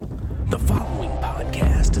The following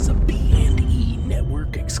podcast is a B&E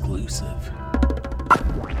Network exclusive.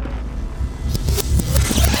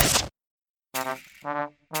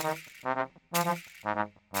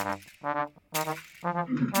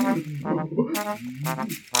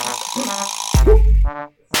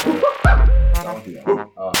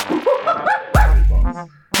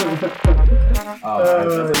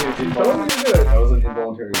 That was an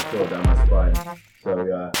involuntary chill down my spine. So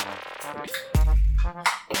yeah,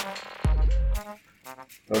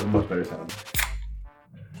 that was a much better sound.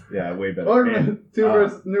 Yeah, way better. Welcome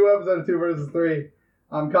to new episode of 2 versus 3.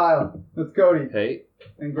 I'm Kyle. That's Cody. Hey.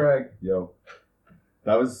 And Greg. Yo,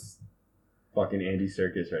 that was fucking Andy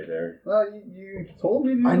Serkis right there. Well, you told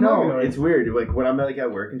me to do I know, noise. it's weird. Like when I'm like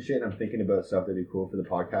at work and shit and I'm thinking about stuff that'd be cool for the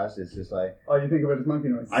podcast, it's just like... Oh, you think about his monkey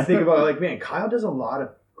noise. I think about like, man, Kyle does a lot of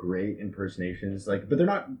great impersonations, like, but they're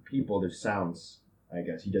not people, they're sounds, I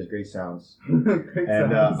guess. He does great sounds. Great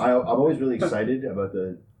And sounds. I'm always really excited about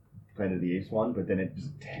the Planet of the Apes one, but then it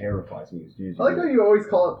just terrifies me. I like how you always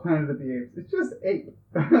call it Planet of the Apes. It's just ape.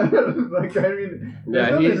 Like, I mean...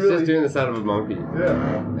 Yeah, he's just doing this out of a monkey.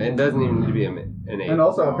 Yeah. And it doesn't even need to be an ape. And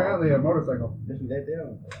also, apparently, a motorcycle. They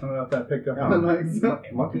don't. I don't know if that picked up No. on the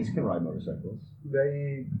mics. Monkeys can ride motorcycles.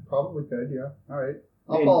 They probably could, yeah. Alright.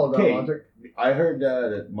 I'll And, follow that okay, logic. I heard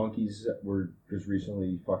that monkeys were just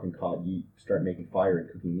recently fucking caught. You start making fire and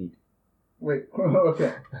cooking meat. Wait,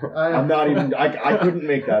 okay. I'm not even. I couldn't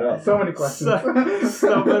make that up. So many questions.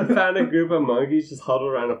 Someone found a group of monkeys just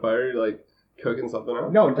huddled around a fire, like, cooking something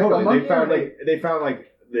up. No, Like a totally. monkey They found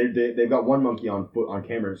they've got one monkey on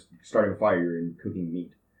cameras starting a fire and cooking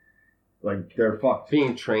meat. Like they're fucked.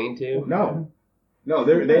 Being trained to? No,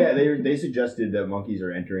 they suggested that monkeys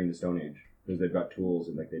are entering the Stone Age because they've got tools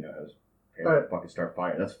and like they know how to fucking start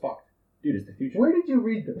fire. That's fucked, dude. It's the future. Where did you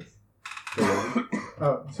read this?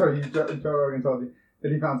 Oh, sorry, Joe Rogan told you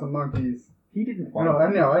that he found some monkeys. He didn't find.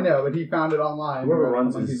 No, I know, but he found it online. Whoever where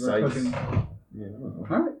runs monkeys his were sites. cooking. Yeah, I don't know.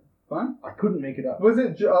 Alright, fine. I couldn't make it up. Was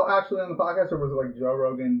it actually on the podcast, or was it like Joe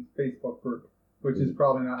Rogan's Facebook group? Which is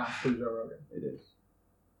probably not actually Joe Rogan. It is.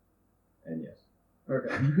 And yes.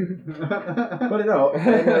 Okay. But no,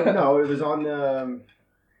 it was on.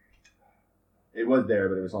 It was there,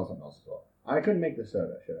 but it was on something else as well. I couldn't make this shit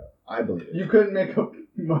up. I believe it. You couldn't make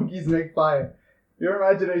monkeys make fire. Your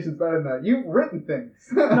imagination's better than that. You've written things.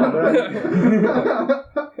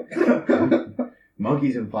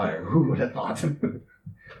 Monkeys and fire. Who would have thought?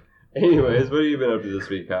 Anyways, what have you been up to this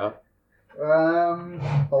week, Kyle?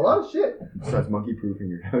 A lot of shit. So that's monkey proof in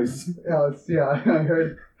your house. I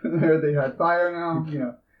heard they had fire now,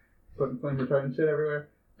 putting flame retardant shit everywhere.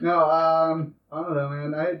 No, I don't know,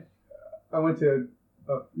 man. I went to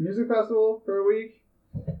a music festival for a week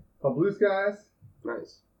called Blue Skies.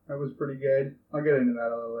 Nice. That was pretty good. I'll get into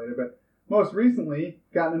that a little later, but most recently,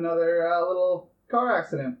 got in another little car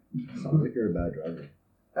accident. Sounds like you're a bad driver.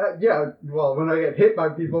 Yeah, well, when I get hit by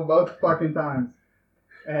people both fucking times.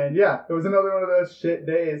 And yeah, it was another one of those shit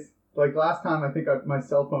days. Like last time, I think my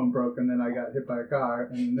cell phone broke and then I got hit by a car.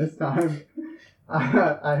 And this time,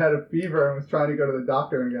 I had a fever and was trying to go to the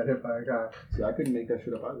doctor and got hit by a car. See, I couldn't make that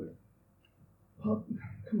shit up either. Well,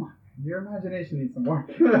 come on. Your imagination needs some work.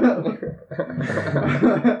 Yeah,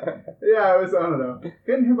 I don't know.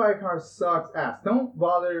 Getting hit by a car sucks ass. Don't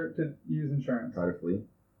bother to use insurance. Try to flee.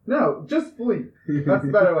 No, just flee. That's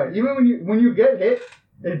the better way. Even when you get hit,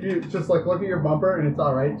 if you just like look at your bumper and it's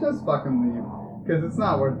alright, just fucking leave. Because it's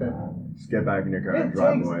not worth it. Just get back in your car and It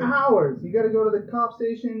drive takes away. hours. You gotta go to the cop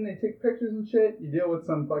station, they take pictures and shit. You deal with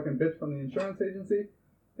some fucking bitch from the insurance agency.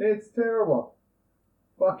 It's terrible.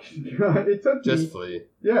 Fucking God. It took me... Just flee.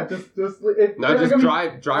 Yeah, just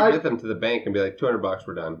drive with him to the bank and be like, $200,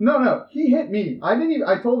 we're done. No, he hit me. I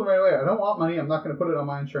told him right away, I don't want money, I'm not gonna put it on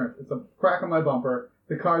my insurance. It's a crack on my bumper.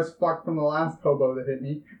 The car's fucked from the last hobo that hit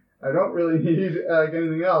me. I don't really need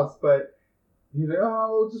anything else, but he's like,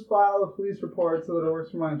 we'll just file a police report so that it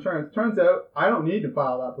works for my insurance. Turns out, I don't need to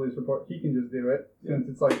file that police report. He can just do it, since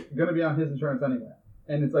it's like going to be on his insurance anyway.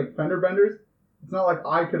 And it's like fender benders. It's not like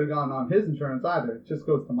I could have gone on his insurance either. It just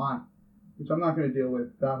goes to mine, which I'm not going to deal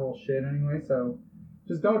with that whole shit anyway, so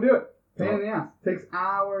just don't do it. Pain in the ass. It takes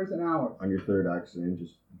hours and hours. On your third accident,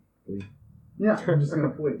 just flee. Yeah, I'm just going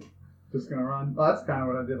to flee. Just going to run. Well, that's kind of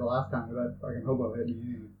what I did the last time, because that fucking hobo hit me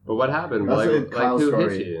anyway. But what happened? That's Like Kyle's who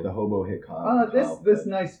story. hit you? The hobo hit Kyle. This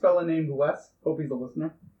nice fella named Wes. Hope he's a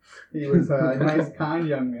listener. He was a nice, kind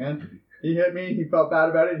young man. He hit me. He felt bad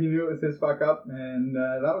about it. He knew it was his fuck up, and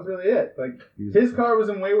that was really it. Like his car was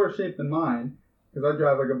in way worse shape than mine, because I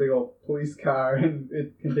drive like a big old police car, and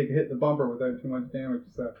it can take a hit in the bumper without too much damage.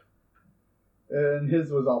 So, and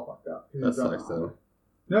his was all fucked up. That sucks though.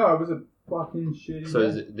 No, it was a fucking shitty. So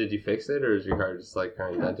did you fix it, or is your car just like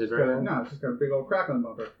kind of dented right now? No, it's just got a big old crack on the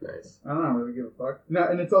bumper. Nice. I don't really give a fuck. No,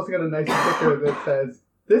 and it's also got a nice sticker that says,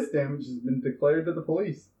 "This damage has been declared to the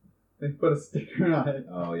police." They put a sticker on it.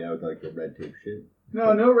 Oh yeah, with like the red tape shit.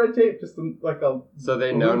 No red tape, just like a. So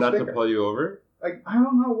they know not sticker. to pull you over? I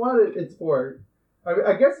don't know what it's for.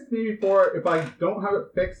 I guess it's maybe for if I don't have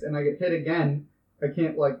it fixed and I get hit again, I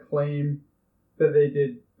can't like claim that they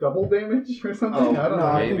did double damage or something. Oh, I don't know.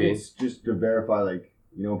 I think Maybe. it's just to verify, like,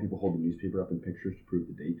 you know when people hold the newspaper up in pictures to prove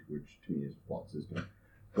the date, which to me is a flawed system.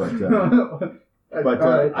 But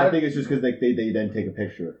I think it's just because they then take a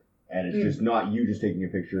picture, and it's just not you just taking a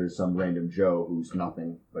picture of some random Joe who's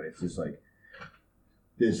nothing, but it's just like,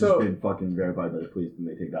 this has been fucking verified by the police, and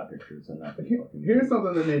they take that picture and send that to fucking... Here's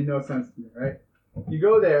something that made no sense to me, right? You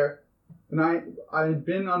go there, and I had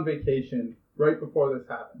been on vacation right before this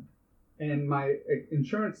happened, and my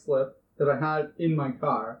insurance slip that I had in my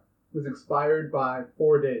car was expired by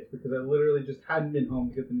 4 days because I literally just hadn't been home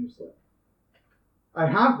to get the new slip. I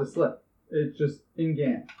have the slip. It's just in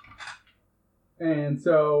GAN. And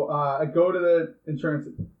so I go to the insurance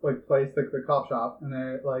place, the cop shop, and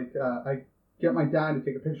I get my dad to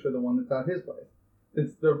take a picture of the one that's at his place.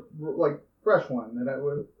 It's the fresh one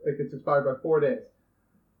that it's expired by 4 days.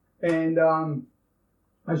 And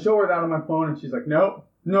I show her that on my phone, and she's like, nope,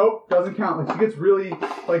 doesn't count. Like, she gets really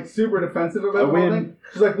super defensive about the whole thing.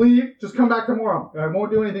 She's like, leave, just come back tomorrow. I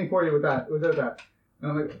won't do anything for you without that.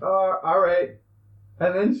 And I'm like, all right.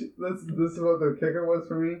 And then this is what the kicker was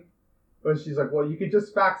for me. But she's like, well, you could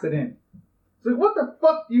just fax it in. It's like, what the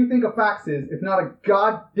fuck do you think a fax is if not a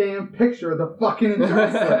goddamn picture of the fucking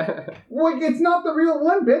insurance slip? It's not the real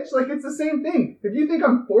one, bitch. It's the same thing. If you think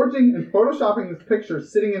I'm forging and photoshopping this picture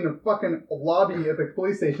sitting in the fucking lobby at the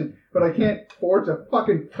police station, but I can't forge a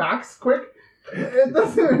fucking fax quick, it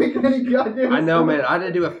doesn't make any goddamn sense. I know, man. I had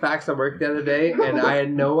to do a fax at work the other day, and I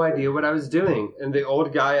had no idea what I was doing. And the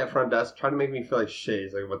old guy at front desk tried to make me feel like shit.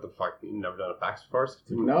 He's like, what the fuck? You never done a fax before?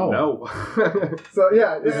 No. So,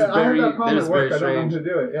 yeah, This is I have that problem this at work. very I don't know strange. how to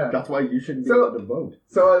do it, yeah. That's why you shouldn't be allowed to vote.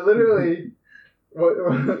 So I literally,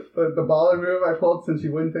 the baller move I pulled since she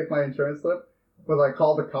wouldn't take my insurance slip was I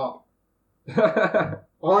called a cop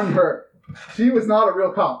on her. She was not a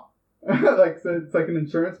real cop. So it's like an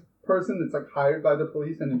insurance person that's hired by the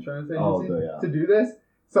police and insurance agency to do this.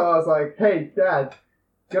 So I was like, hey, Dad,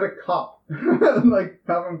 get a cop. Have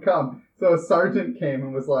him come. So a sergeant came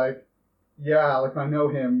and was like, yeah, I know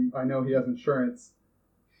him. I know he has insurance.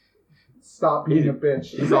 Stop being a bitch.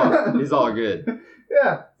 He's all good.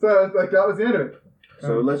 Yeah. So that was the end of it.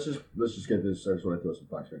 So let's just get this. I just want to throw some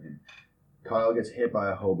facts right here. Kyle gets hit by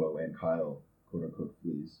a hobo, and Kyle, quote unquote,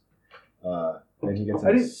 flees. And he gets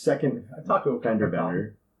a second fender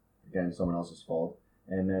bender. Again, someone else's fault.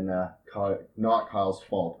 And then, not Kyle's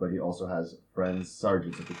fault, but he also has friends,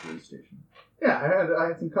 sergeants at the police station. Yeah, I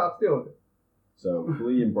had some cops deal with it. So,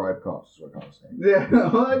 flee and bribe cops is what Kyle's saying. Yeah,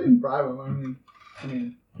 well, I didn't bribe him. I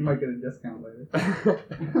mean, he might get a discount later.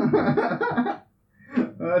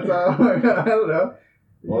 That's all. I don't know.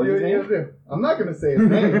 What you do? I'm not going to say his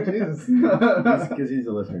name, Jesus. Because he's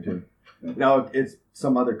a listener, too. No, it's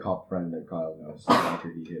some other cop friend that Kyle knows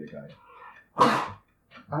after he hit a guy.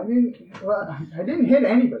 I didn't hit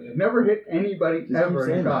anybody. I've never hit anybody Just ever.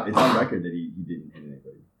 keep saying that. It's on record that he didn't hit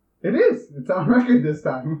anybody. It is. It's on record this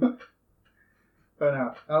time. But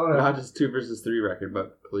no, I don't know. Not just 2 versus 3 record,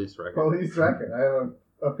 but police record. Police record. I have an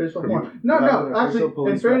official form. No. Actually,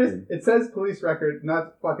 in fairness, it says police record, and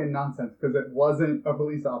that's fucking nonsense because it wasn't a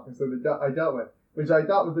police officer that I dealt with, which I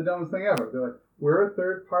thought was the dumbest thing ever. They're like, we're a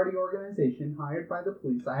third-party organization hired by the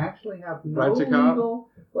police. I actually have no legal,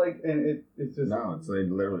 and it's just... No, it's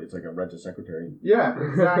literally, it's like a rent-a-secretary. Yeah,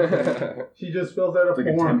 exactly. She just fills out a form.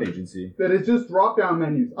 It's like a temp agency. That is just drop-down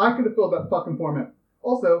menus. I could have filled that fucking form out.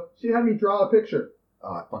 Also, she had me draw a picture.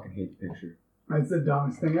 Oh, I fucking hate the picture. That's the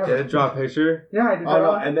dumbest thing ever. Did it draw a picture? Yeah, I did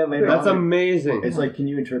draw and then later That's on, amazing. It's like, can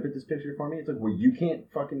you interpret this picture for me? It's like, well, you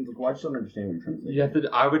can't fucking... Well, I just don't understand what you're trying to say. You have to.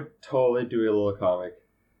 I would totally do a little comic.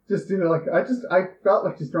 Just do I felt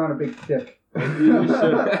like just drawing a big stick. You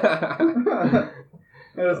should. I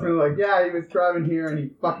just been like, yeah, he was driving here and he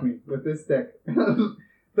fucked me with this stick. The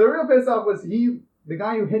real piss off was the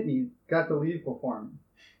guy who hit me got to leave before me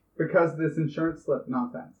because of this insurance slip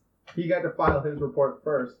nonsense. He got to file his report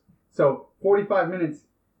first. So 45 minutes,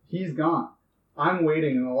 he's gone. I'm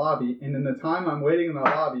waiting in the lobby, and in the time I'm waiting in the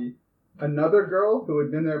lobby, another girl who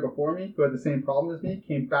had been there before me, who had the same problem as me,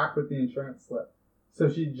 came back with the insurance slip. So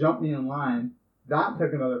she jumped me in line. That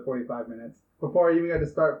took another 45 minutes before I even got to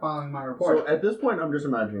start filing my report. So at this point, I'm just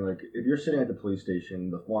imagining, if you're sitting at the police station,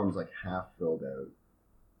 the form's half filled out.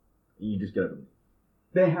 You just get up and leave.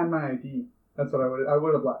 They had my ID. That's what I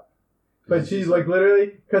would have left. But she's like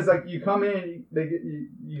literally, because like you come in,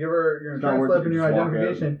 you give her your insurance slip and your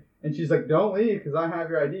identification, and she's like, don't leave because I have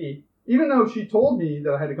your ID. Even though she told me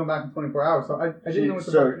that I had to come back in 24 hours, so I didn't know what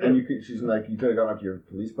to do. And she's like, you could have gone up to your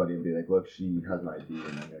police buddy and be like, look, she has my ID,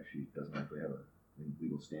 and I know she doesn't actually have a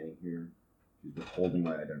legal standing here. She's withholding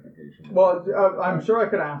my identification. Well, I'm sure I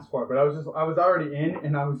could ask for it, but I was already in,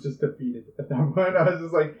 and I was just defeated at that point. I was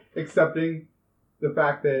just like accepting the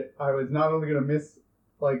fact that I was not only going to miss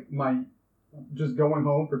like my just going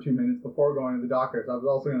home for 2 minutes before going to the doctor's, I was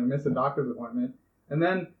also going to miss a doctor's appointment, and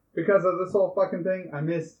then because of this whole fucking thing, I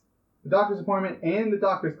missed the doctor's appointment and the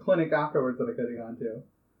doctor's clinic afterwards that I could have gone to.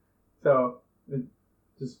 So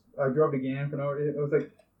I drove to Gann for no reason. It was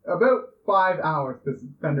like about 5 hours this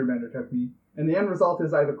fender bender took me. And the end result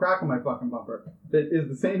is I have a crack on my fucking bumper that is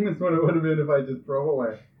the same as what it would have been if I just drove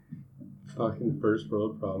away. Fucking first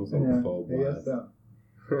world problems on full blast. Yes, so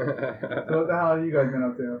what the hell have you guys been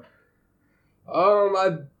up to?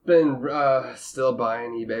 I've been still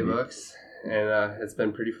buying eBay books, and it's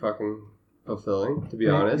been pretty fucking fulfilling, to be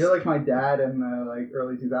honest. You're like my dad in the like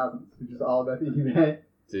early 2000s, which is all about the eBay.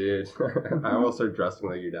 Dude, I almost started dressing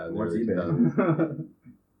like your dad in the early 2000s.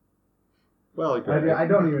 Well, I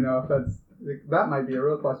don't even know if that might be a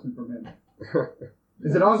real question from him.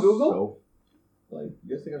 Is it on Google? You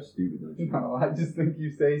guys think I'm stupid, don't you? No, I just think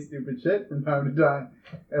you say stupid shit from time to time,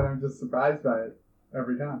 and I'm just surprised by it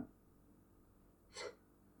every time.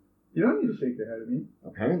 You don't need to shake your head at me.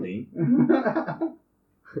 Apparently.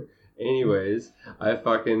 Anyways, I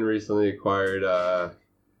fucking recently acquired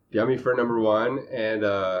Yummy for #1 and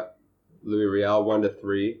Louis Real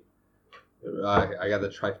 1-3. I got the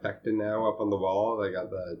trifecta now up on the wall. I got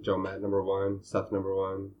the Joe Matt #1, Seth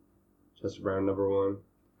 #1, Chester Brown #1.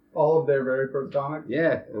 All of their very first comics?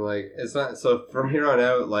 Yeah, and like it's not so from here on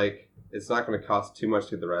out, like it's not gonna cost too much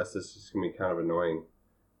to get the rest, it's just gonna be kind of annoying.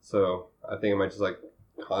 So I think I might just like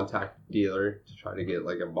contact a dealer to try to get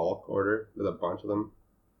like a bulk order with a bunch of them.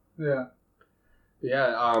 Yeah.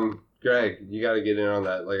 Yeah, Greg, you gotta get in on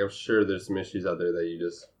that. Like I'm sure there's some issues out there that you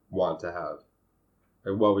just want to have.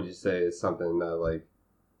 Like, what would you say is something that, like,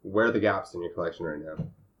 where are the gaps in your collection right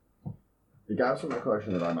now? The gaps in my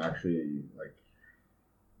collection that I'm actually, like,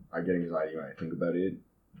 I get anxiety when I think about it.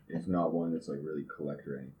 It's not one that's, like, really collect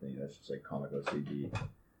or anything. That's just, like, comic OCD.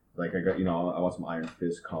 Like, I got, I want some Iron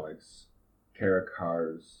Fist comics.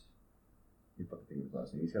 Caracar's, I fucking think of his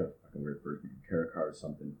last name. He's got a fucking weird first name. Caracar's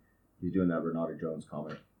something. He's doing that Renato Jones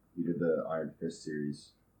comic. He did the Iron Fist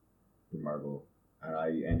series for Marvel. And I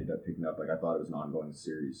ended up picking up, like, I thought it was an ongoing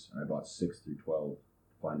series. And I bought 6 through 12 to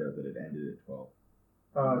find out that it ended at 12.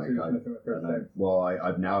 Oh, so you're missing the first 6. Well,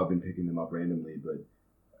 I've now been picking them up randomly, but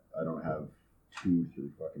I don't have 2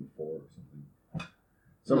 through fucking 4 or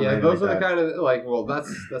something. Yeah, those are the kind of, like, well,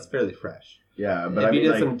 that's fairly fresh. Yeah, but if you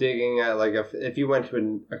did some digging at, like, if you went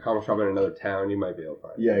to a comic shop in another town, you might be able to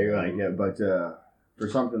find it. Yeah, you're like, yeah, but for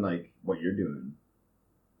something like what you're doing,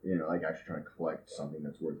 like actually trying to collect something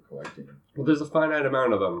that's worth collecting. Well, there's a finite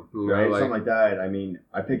amount of them. Right, something like that. I mean,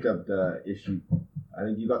 I picked up the issue, I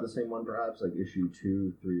think you got the same one perhaps, like issue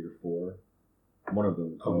 2, 3, or 4. One of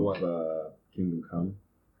them of Kingdom Come.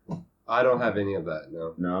 I don't have any of that,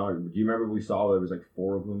 no. No? Do you remember we saw there was like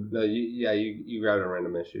 4 of them? No, you grabbed a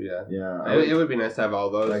random issue, yeah. Yeah. It would be nice to have all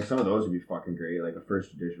those. Like some of those would be fucking great. Like a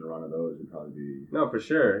first edition run of those would probably be... No, for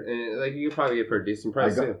sure. And, like you could probably get for a decent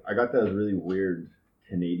price too. I got those really weird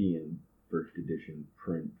Canadian first edition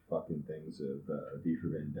print fucking things of V for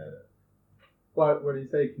Vendetta. What do you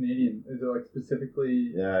say, Canadian? Is it like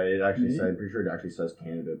specifically... Yeah, it actually said, I'm pretty sure it actually says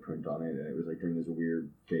Canada print on it, and it was like during this weird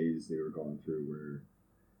phase they were going through where...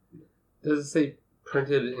 Does it say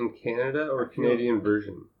printed in Canada or Canadian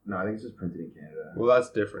version? No, I think it's just printed in Canada. Well,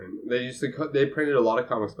 that's different. They printed a lot of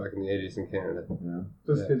comics back in the 80s in Canada. Yeah.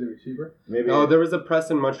 Just because it was cheaper? Maybe. Oh, there was a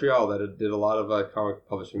press in Montreal that did a lot of comic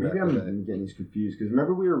publishing back in the day. I'm getting these confused, because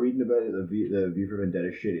remember we were reading about it, the V for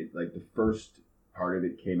Vendetta shit, like the first part of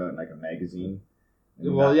it came out in like a magazine.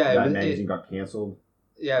 Well, that magazine got canceled.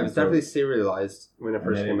 Yeah, it was definitely serialized when it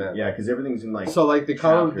first came out. Yeah, because everything's in like so like the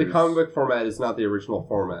comic book format is not the original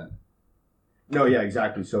format. No, yeah,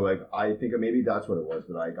 exactly. So like I think maybe that's what it was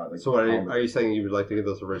that I got. Like, so what are you saying? You would like to get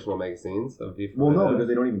those original magazines of V for Vendetta? No, because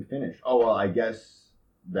they don't even finish. Oh well, I guess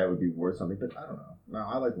that would be worth something, but I don't know. No,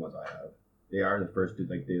 I like the ones I have. They are the first,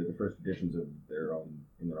 like they're the first editions of their own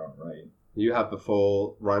in their own right. You have the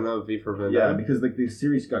full run of V for Vendetta? Yeah, because like the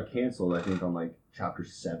series got canceled, I think on like chapter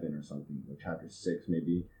 7 or something, like chapter 6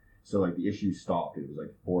 maybe. So like the issue stopped. It was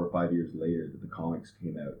like 4 or 5 years later that the comics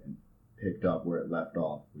came out and picked up where it left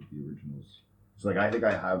off with the originals. So like I think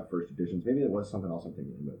I have first editions. Maybe it was something else I'm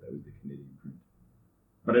thinking about. That was the Canadian print.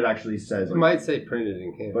 But it actually says... It might say printed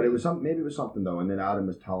in Canada. But maybe it was something, though. And then Adam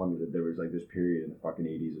was telling me that there was, like, this period in the fucking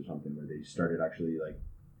 80s or something where they started actually, like,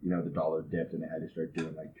 you know, the dollar dipped and they had to start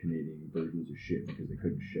doing, like, Canadian versions of shit because they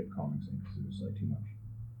couldn't ship comics in because it was, like, too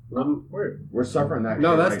much. We're suffering that.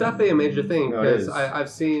 No, shit that's right definitely a major thing because No, I've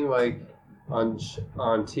seen, like, on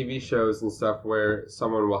TV shows and stuff where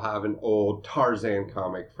someone will have an old Tarzan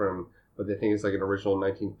comic from what they think is, like, an original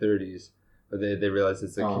 1930s. But they realize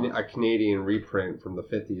it's a Canadian reprint from the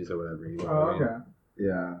 50s or whatever. You know what I mean? Okay.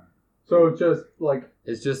 Yeah. So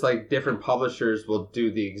it's just like different publishers will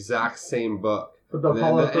do the exact same book. But the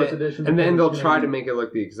Hollow First Edition. And then they'll try to make it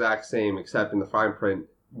look the exact same, except in the fine print,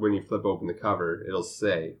 when you flip open the cover, it'll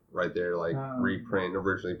say right there, like, reprint,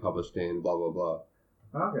 originally published in, blah, blah, blah.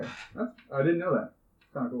 Okay. I didn't know that.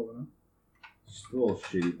 It's kind of cool to know. Just little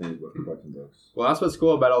shitty things about collecting books. Well, that's what's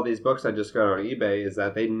cool about all these books I just got on eBay is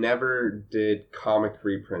that they never did comic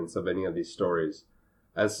reprints of any of these stories.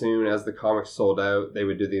 As soon as the comics sold out, they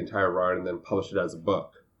would do the entire run and then publish it as a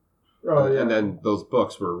book. Oh, yeah. And then those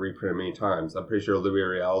books were reprinted many times. I'm pretty sure Louis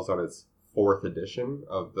Riel's on its 4th edition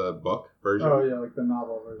of the book version. Oh, yeah, like the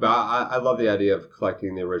novel version. But I love the idea of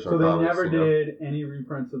collecting the original comics. So they never did any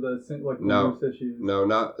reprints of the loose issues? No,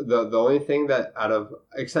 not the only thing that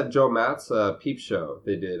except Joe Matt's Peep Show,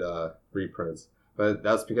 they did reprints. But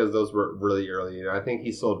that's because those were really early. And I think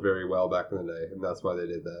he sold very well back in the day, and that's why they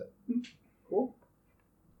did that. Cool.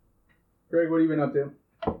 Greg, what have you been up to?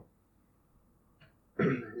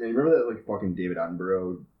 Man, you remember that, like, fucking David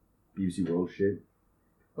Attenborough BBC World shit?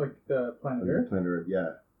 Like the Planet Earth? Planet Earth,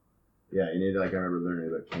 yeah. Yeah, and it, like, I remember learning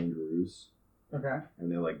about kangaroos. Okay.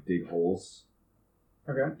 And they, like, dig holes.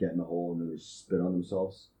 Okay. Get in the hole and then they spit on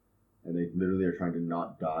themselves. And they literally are trying to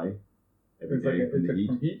not die every day from the heat.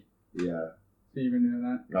 From heat? Yeah. So you've been doing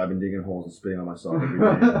that? I've been digging holes and spitting on myself every day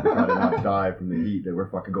to try to not die from the heat that we're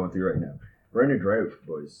fucking going through right now. We're in a drought,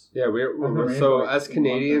 boys. Yeah, we're so as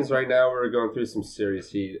Canadians right now, we're going through some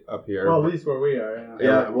serious heat up here. Well, at least where we are.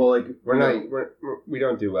 Yeah, well, like we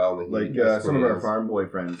don't do well in the heat. Like some of our farm boy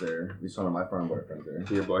friends there, at least some of my farm boy friends there.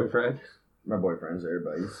 Your boyfriend? My boyfriends, they're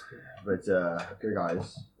buddies, but they're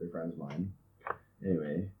guys. They're friends of mine.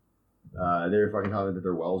 Anyway, they're fucking telling me that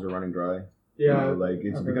their wells are running dry. Yeah, you know, like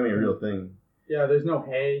it's becoming a real thing. Yeah, there's no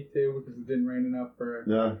hay too because it didn't rain enough for.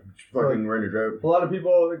 Yeah, fucking we're in a drought. A lot of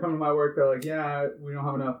people that come to my work, they're like, "Yeah, we don't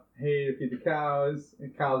have enough hay to feed the cows,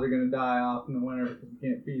 and cows are gonna die off in the winter because we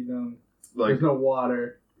can't feed them. Like, there's no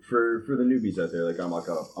water." For the newbies out there, like I'm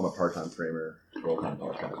a part-time framer, full-time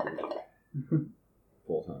podcaster,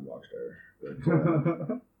 full-time rock star,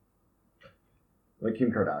 but, like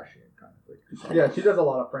Kim Kardashian kind of like. Yeah, she does a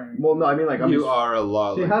lot of framing. Well, no, I mean like you are a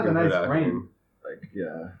lot. She like has Kim a nice Kardashian. frame. Like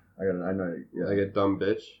I know. Yeah. Like a dumb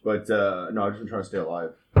bitch. But no, I've just been trying to stay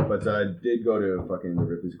alive. But I did go to fucking the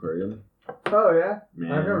Ripley's Aquarium. Oh yeah,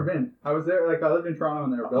 Man. I've never been. I was there. Like I lived in Toronto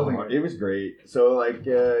when they were building it. It was great. So like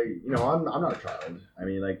you know, I'm not a child. I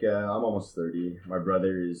mean like I'm almost 30. My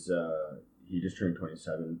brother is he just turned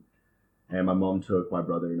 27, and my mom took my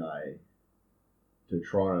brother and I to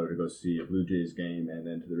Toronto to go see a Blue Jays game, and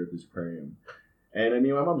then to the Ripley's Aquarium. And I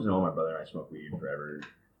mean, my mom's known my brother and I smoke weed forever,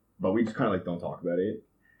 but we just kind of like don't talk about it.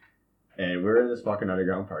 And we're in this fucking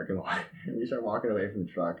underground parking lot, and we start walking away from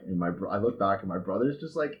the truck, and I look back, and my brother's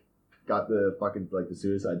just like got the fucking like the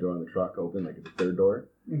suicide door on the truck open, like the third door,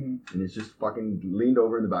 and he's just fucking leaned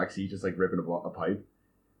over in the back seat, just like ripping a pipe.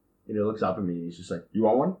 And he looks up at me, and he's just like, "You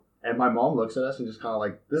want one?" And my mom looks at us and just kind of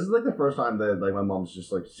like, this is like the first time that like my mom's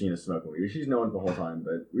just like seen us smoking weed. She's known it the whole time,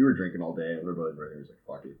 but we were drinking all day, and my brother was like,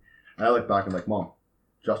 "Fuck it." And I look back and I'm like, "Mom,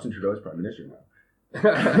 Justin Trudeau's prime minister now."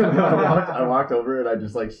 I walked over and I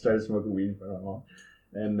just like started smoking weed in front of my mom,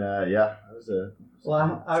 and yeah, it was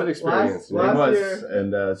an experience. Last year,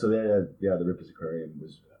 and so they had, the Ripley's Aquarium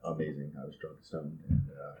was amazing. I was drunk and stoned, and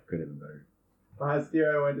couldn't have been better. Last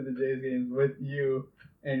year I went to the Jays games with you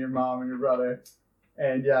and your mom and your brother,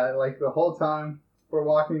 and yeah, like the whole time we're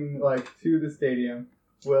walking like to the stadium,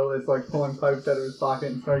 Will is like pulling pipes out of his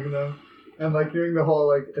pocket and smoking them. And like doing the whole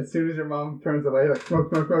like as soon as your mom turns away, like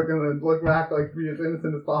smoke, and then look back like be as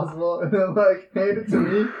innocent as possible, and then like hand it to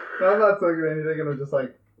me. And I'm not smoking anything, and I'm just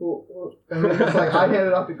like, ooh, ooh. And then just like I hand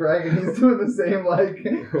it off to Greg, and he's doing the same like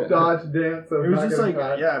dodge dance. It was just like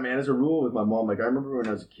yeah, man. As a rule with my mom, like I remember when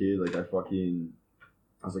I was a kid, like I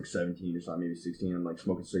was like 17 or something, maybe 16. I'm like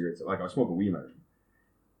smoking cigarettes, like I was smoking weed in my room.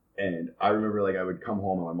 And I remember like I would come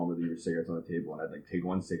home and my mom would leave her cigarettes on the table, and I'd like take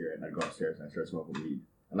one cigarette and I'd go upstairs and I'd start smoking weed.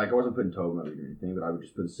 And like I wasn't putting tobe in my weed or anything, but I would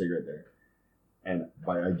just put a cigarette there. And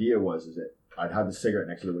my idea is that I'd have the cigarette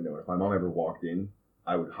next to the window, and if my mom ever walked in,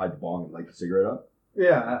 I would hide the bong and light the cigarette up.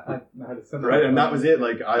 Yeah, I had a similar. Right, and that was it.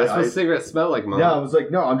 Like That's what cigarettes smell like, Mom. Yeah, I was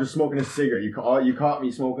like, no, I'm just smoking a cigarette. You caught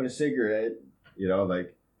me smoking a cigarette. You know,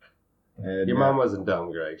 like. And, Your mom wasn't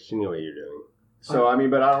dumb, Greg. She knew what you're doing. So I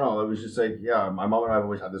mean, but I don't know. It was just like, yeah, my mom and I have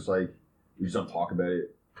always had this like, we just don't talk about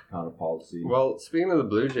it kind of policy. Well, speaking of the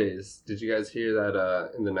Blue Jays, did you guys hear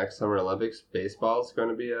that in the next Summer Olympics, baseball is going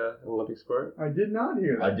to be an Olympic sport? I did not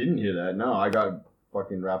hear that. I didn't hear that. No, I got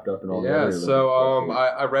fucking wrapped up in all the Yeah, other so Olympic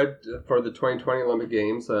I read for the 2020 Olympic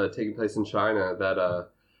Games taking place in China that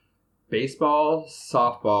baseball,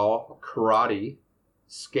 softball, karate,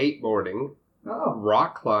 skateboarding,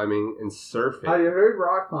 rock climbing, and surfing I heard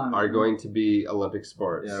rock climbing are going to be Olympic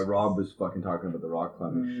sports. Yeah, Rob was fucking talking about the rock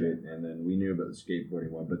climbing shit, and then we knew about the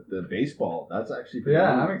skateboarding one, but the baseball, that's actually pretty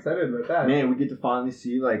Yeah, cool. I'm excited about that. Man, we get to finally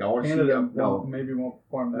see, like, I want to see Canada no, maybe won't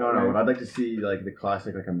perform that no, way. I'd like to see, like, the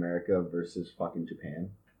classic, like, America versus fucking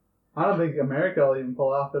Japan. I don't think America will even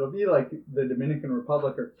pull off. It'll be like the Dominican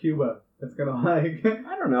Republic or Cuba. It's gonna like.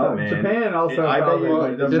 I don't know, man. Japan also. I bet probably you-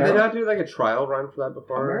 like- the Did they not do like a trial run for that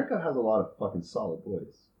before? America has a lot of fucking solid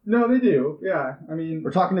boys. No, they do. Yeah, I mean.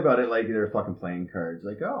 We're talking about it like they're fucking playing cards.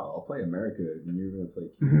 Like, oh, I'll play America, and you're gonna play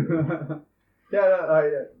Cuba. Yeah,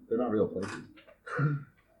 They're not real places.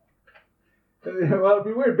 well, it'd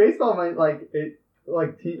be weird. Baseball might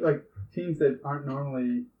teams that aren't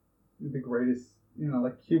normally the greatest. You know,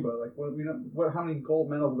 like Cuba. Like how many gold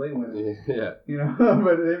medals do they win? Yeah. You know,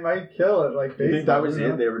 but they might kill it. Like baseball. You think that was you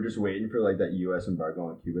know? it? They were just waiting for like that U.S. embargo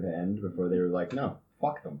on Cuba to end before they were like, no,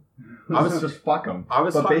 fuck them. I was just fuck them.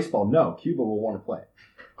 But baseball, no, Cuba will want to play.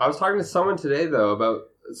 I was talking to someone today though about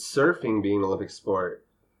surfing being an Olympic sport.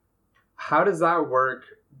 How does that work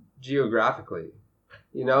geographically?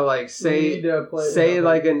 You know, like say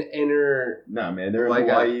like an inner man, they're like in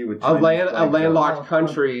Hawaii with a Chinese landlocked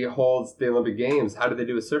country holds the Olympic Games. How do they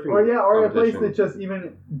do a surfing? Or a place competition? that just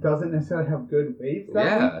even doesn't necessarily have good waves.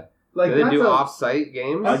 Yeah. Like do they do off-site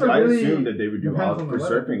games? I really assumed that they would do depends off on for the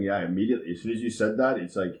weather. surfing. Yeah, immediately as soon as you said that,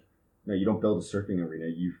 it's like, no, you don't build a surfing arena.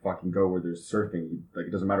 You fucking go where there's surfing. Like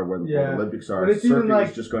it doesn't matter where the Olympics are. But it's even surfing like-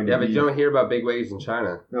 is just going to Yeah, be. but you don't hear about big waves in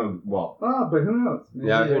China. No, well, but who knows? Maybe,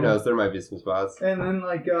 Yeah, who knows? There might be some spots. And then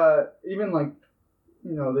even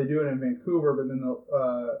you know, they do it in Vancouver, but then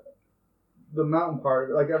the mountain part,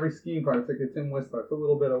 like every skiing part, it's in Whistler. It's a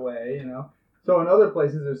little bit away, you know. So in other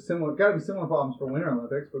places, there's got to be similar problems for Winter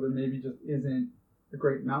Olympics, where there maybe just isn't a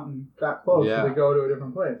great mountain that close, so they go to a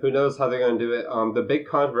different place. Who knows how they're going to do it? The big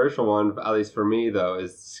controversial one, at least for me though,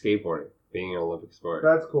 is skateboarding being an Olympic sport.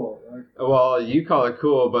 That's cool. Well, you call it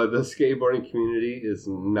cool, but the skateboarding community is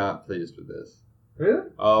not pleased with this. Really?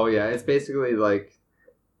 Oh yeah, it's basically like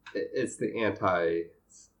it's the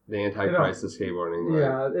anti-Christ of skateboarding. Like.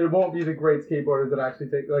 Yeah, it won't be the great skateboarders that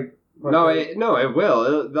actually take No, it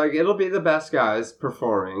will. It'll be the best guys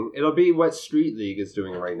performing. It'll be what Street League is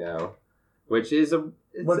doing right now, which is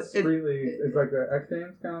Street League is like the X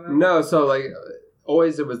Games kind of thing? No, so like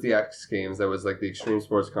always it was the X Games that was like the extreme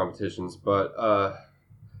sports competitions, but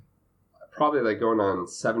probably like going on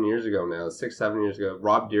 7 years ago now, 6-7 years ago,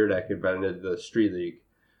 Rob Dyrdek invented the Street League,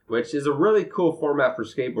 which is a really cool format for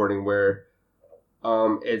skateboarding where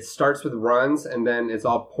it starts with runs and then it's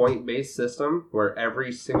all point-based system where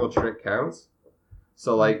every single trick counts.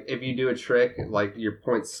 So like if you do a trick, like your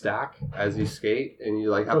points stack as you skate and you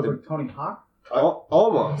like have to like Tony Hawk?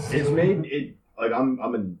 Almost. It's made it like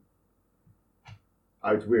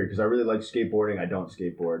it's weird because I really like skateboarding. I don't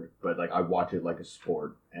skateboard, but like I watch it like a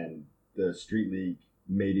sport, and the Street League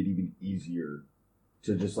made it even easier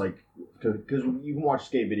to just like because you can watch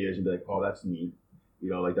skate videos and be like, oh, that's neat, you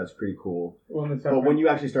know, like that's pretty cool. But when you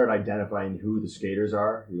actually start identifying who the skaters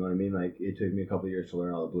are, you know what I mean? Like it took me a couple of years to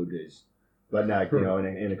learn all the Blue Jays. But now, you know,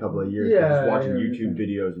 in a couple of years, just watching YouTube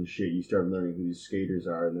videos and shit, you start learning who these skaters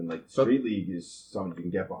are, and then like Street League is something you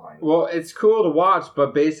can get behind. Well, it's cool to watch,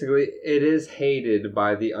 but basically, it is hated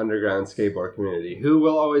by the underground skateboard community, who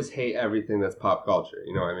will always hate everything that's pop culture.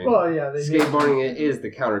 You know what I mean? Well, yeah, skateboarding is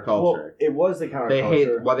the counterculture. Well, it was the counterculture.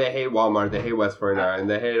 They hate Walmart, they hate West 49, and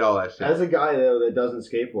they hate all that shit. As a guy though that doesn't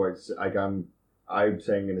skateboard, like I'm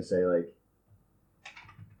gonna say like.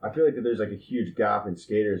 I feel like that there's like a huge gap in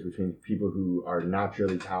skaters between people who are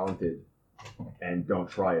naturally talented and don't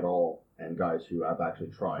try at all and guys who have actually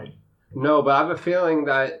tried. No, but I have a feeling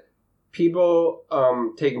that people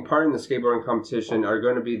taking part in the skateboarding competition are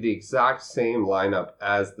going to be the exact same lineup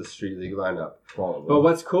as the Street League lineup. Probably. But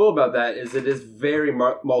what's cool about that is it is very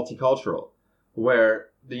multicultural, where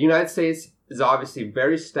the United States is obviously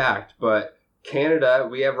very stacked, but Canada,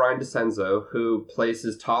 we have Ryan DeCenzo, who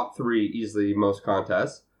places top 3 easily most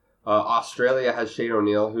contests. Australia has Shane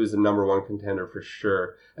O'Neill, who's the number 1 contender for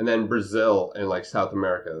sure. And then Brazil and like South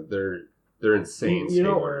America, they're They're insane. You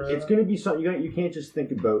know, skateboarders. it's going to be something. You can't just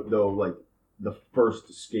think about though, like the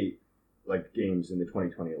first skate like games in the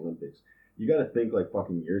 2020 Olympics. You got to think like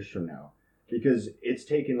fucking years from now, because it's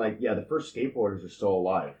taken like the first skateboarders are still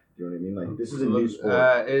alive. Do you know what I mean? Like this is a new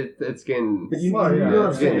sport. It's getting. But you know what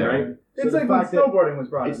I'm saying, right? It's So like when snowboarding was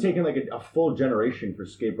brought. It's taken like a full generation for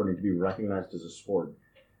skateboarding to be recognized as a sport.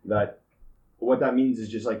 That what that means is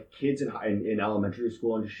just like kids in elementary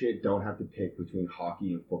school and shit don't have to pick between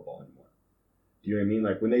hockey and football anymore. Do you know what I mean?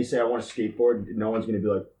 Like when they say I want to skateboard, no one's gonna be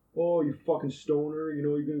like, "Oh, you fucking stoner," you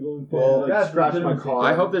know, you're gonna go and scratch my car.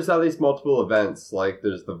 I hope there's at least multiple events. Like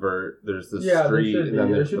there's the there's the street, and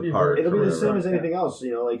then there's the park. It'll be the same as anything else,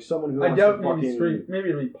 you know, like someone who. I doubt maybe street, maybe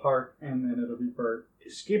it'll be park, and then it'll be vert.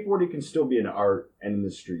 Skateboarding can still be an art and in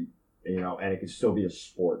the street, you know, and it can still be a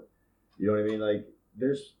sport. You know what I mean? Like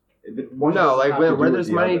there's. Like where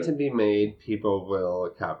there's money to be made, people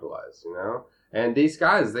will capitalize, you know. And these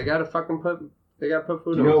guys, they gotta put food.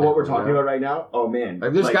 Do you know what we're talking about right now? Oh man,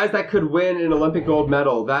 like there's guys that could win an Olympic gold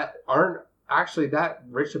medal that aren't actually that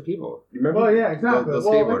rich of people. You remember? Well, yeah, exactly. The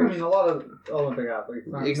I mean, a lot of Olympic athletes,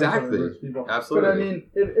 not exactly, rich people. Absolutely. But I mean,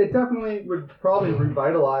 it definitely would probably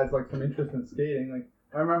revitalize like some interest in skating. Like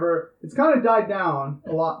I remember, it's kind of died down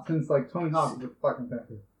a lot since like Tony Hawk was a fucking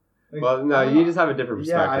thing. Like, well, no, you just have a different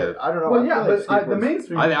perspective. I don't know. Well, but the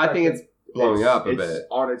mainstream. I think it's blowing up a bit.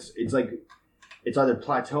 It's like it's either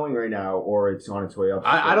plateauing right now or it's on its way up.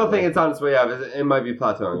 I don't think it's on its way up. It might be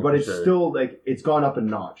plateauing, but it's still like it's gone up a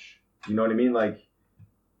notch. You know what I mean? Like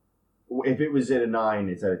if it was at a 9,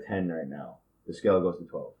 it's at a 10 right now. The scale goes to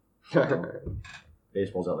 12.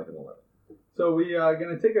 Baseball's at like an 11. So we are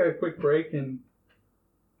gonna take a quick break and.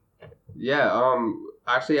 Yeah.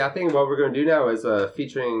 Actually, I think what we're going to do now is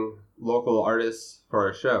featuring local artists for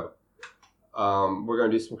our show. We're going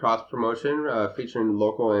to do some cross promotion featuring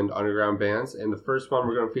local and underground bands. And the first one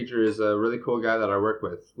we're going to feature is a really cool guy that I work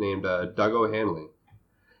with named Doug O'Hanley.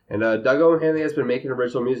 And Doug O'Hanley has been making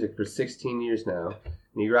original music for 16 years now.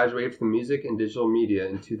 And he graduated from music and digital media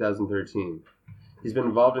in 2013. He's been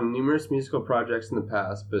involved in numerous musical projects in the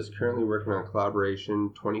past, but is currently working on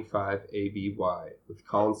collaboration 25ABY with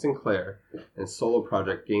Colin Sinclair and solo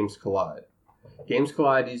project Games Collide. Games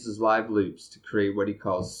Collide uses live loops to create what he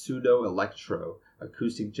calls pseudo-electro,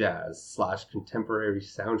 acoustic jazz / contemporary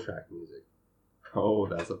soundtrack music. Oh,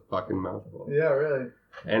 that's a fucking mouthful. Yeah, really.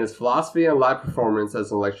 And his philosophy on live performance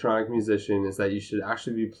as an electronic musician is that you should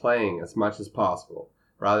actually be playing as much as possible,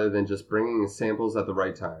 rather than just bringing in samples at the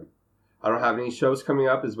right time. I don't have any shows coming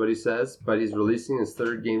up, is what he says, but he's releasing his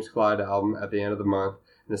third Games Collide album at the end of the month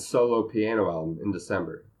and a solo piano album in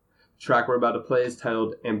December. The track we're about to play is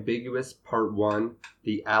titled Ambiguous Part 1,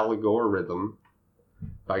 The Algorithm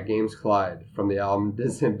by Games Collide from the album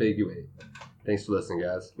Disambiguate. Thanks for listening,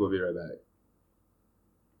 guys. We'll be right back.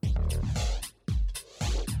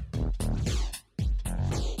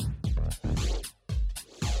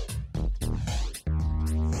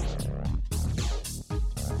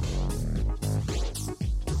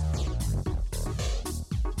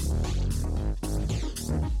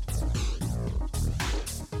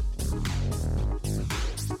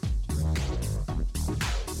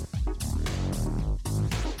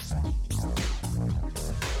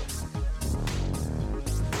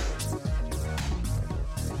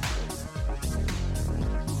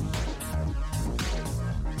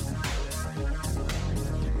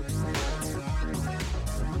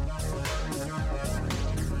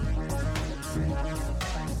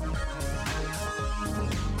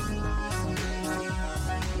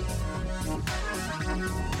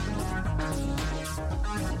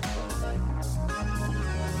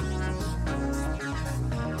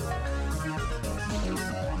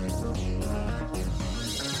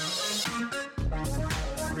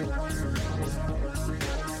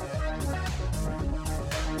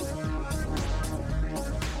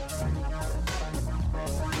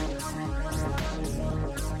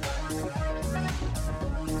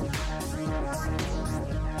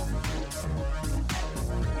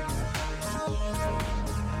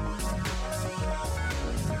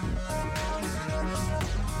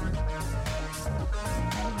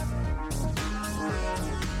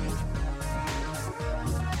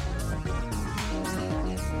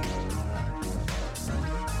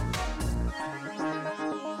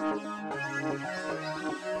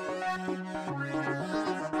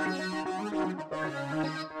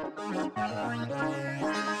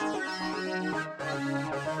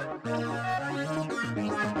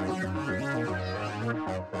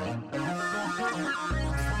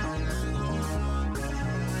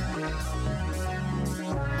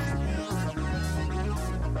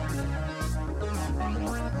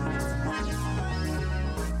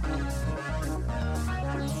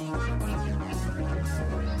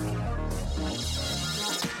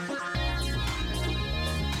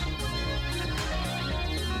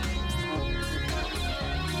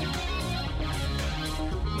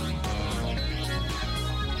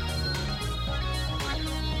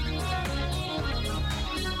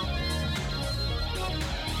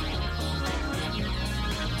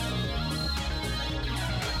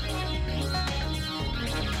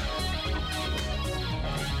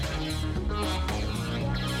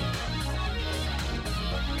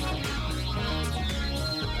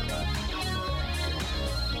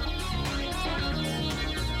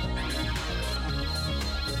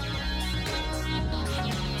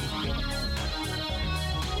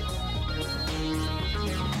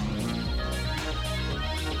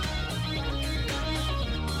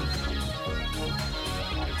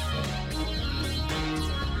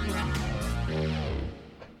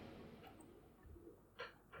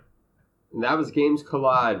 And that was Games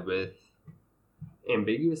Collide with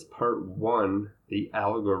Ambiguous Part 1, The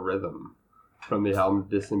Algorithm, from the album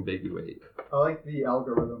Disambiguate. I like the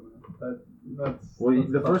algorithm.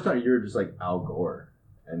 The first time you were just like Al Gore,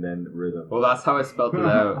 and then rhythm. Well, that's how I spelled it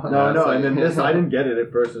out. And then this, I didn't get it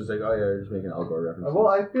at first. It was like, oh yeah, you're just making Al Gore references. Well,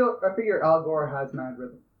 I figure Al Gore has mad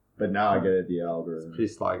rhythm. But now I get it, the algorithm. Pretty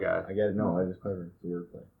sly guy. I get it. No, I just clever. It's the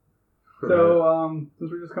wordplay. So, since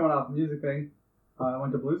we're just coming off the music thing, I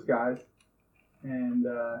went to Blue Skies, and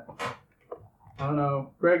I don't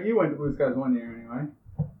know, Greg, you went to Blue Skies one year anyway.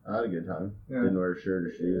 I had a good time. Yeah. Didn't wear a shirt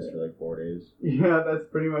or shoes for like 4 days. Yeah, that's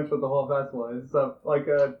pretty much what the whole festival is. So, like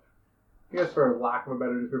I guess for lack of a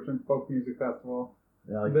better description, folk music festival.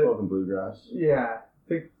 Yeah, like folk and bluegrass. Yeah,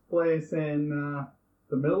 takes place in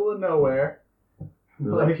the middle of nowhere.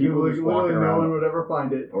 Like people just walking around. No one would ever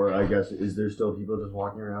find it. Or I guess, is there still people just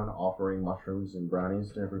walking around offering mushrooms and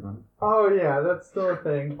brownies to everyone? Oh yeah, that's still a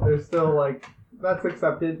thing. There's still like, that's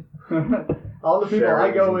accepted. All the people I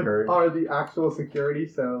go with are the actual security,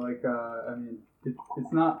 so like, I mean,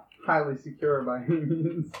 it's not highly secure by any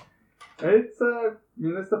means. It's, I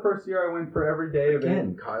mean, this is the first year I went for every day of it.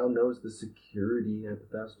 Again, Kyle knows the security at the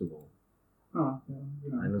festival. Oh, yeah,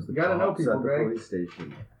 you know. I knows the You gotta know cops people, at the Greg. police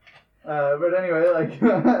station. But anyway, like,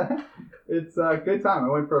 it's a good time. I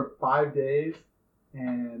went for 5 days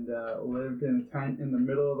and lived in a tent in the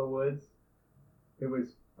middle of the woods. It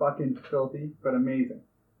was fucking filthy, but amazing.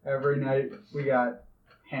 Every night we got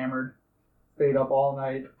hammered, stayed up all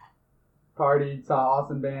night, partied, saw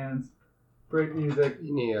awesome bands, great music.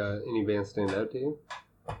 Any band stand out to you?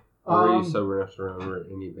 Or were you sober enough to remember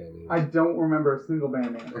any band names? I don't remember a single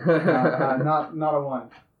band name. Not a one.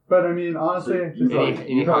 But I mean, honestly, just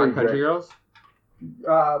any hot country girls?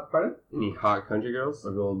 Pardon? Any hot country girls?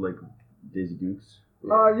 Or go like Daisy Dukes?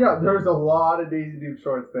 Yeah, there's a lot of Daisy Duke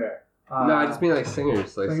shorts there. No, I just mean like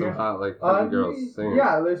singers, like some hot like country girls singers.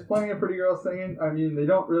 Yeah, there's plenty of pretty girls singing. I mean, they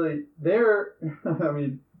don't really. I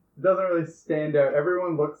mean, it doesn't really stand out.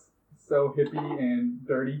 Everyone looks so hippie and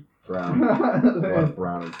dirty. Brown.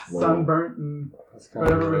 Brown and sunburnt, and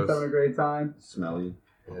but everyone's having a great time. Smelly.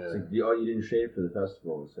 Yeah. It's like, you didn't shave for the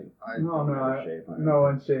festival. It's like, No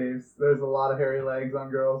one shaves. There's a lot of hairy legs on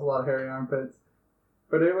girls, a lot of hairy armpits.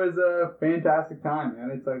 But it was a fantastic time,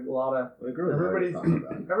 man. It's like a lot of everybody's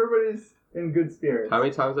in good spirits. How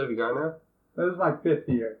many times have you gone now? This is my 5th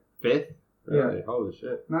year. 5th? Really? Yeah. Holy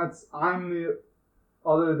shit.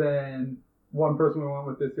 Other than one person we went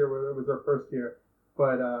with this year, where it was our first year.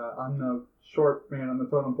 But I'm the short man on the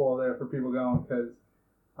totem pole there for people going, because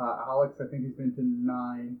Alex, I think he's been to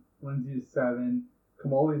 9. Lindsay's 7.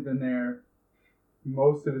 Kamoli's been there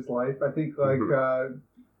most of his life. I think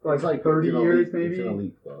like 30 years maybe. It's an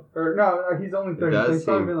elite club. Or no, he's only 30. So he's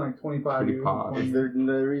probably been like 25 years. Is there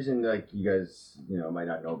the reason like you guys might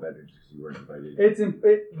not know better just because you weren't invited?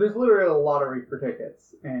 There's literally a lottery for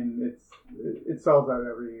tickets, and it sells out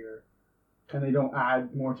every year, and they don't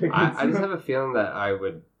add more tickets. I just have a feeling that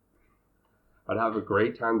I'd have a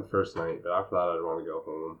great time the first night, but after that I'd want to go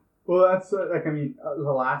home. Well, that's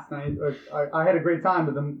the last night. I had a great time,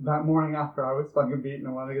 but that morning after I was fucking beaten.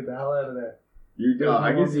 I wanted to get the hell out of there.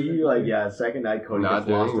 I can see you second night Cody gets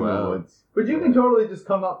lost in the woods. But you can totally just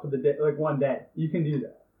come up for the day, like one day. You can do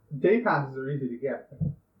that. Day passes are easy to get,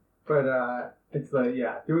 but it's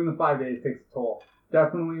doing the 5 days takes a toll.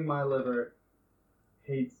 Definitely, my liver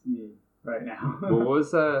hates me right now. Well,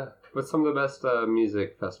 what's some of the best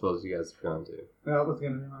music festivals you guys have gone to? That was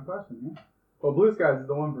going to be my question. Yeah. Well, Blue Skies is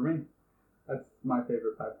the one for me. That's my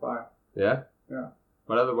favorite by far. Yeah. Yeah.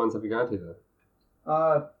 What other ones have you gone to though?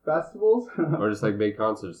 Festivals? Or just like big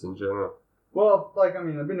concerts in general? Well, I've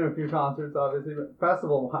been to a few concerts, obviously, but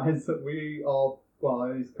festival-wise, we all,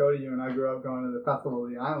 at least Cody, you and I grew up going to the Festival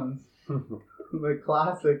of the Islands. The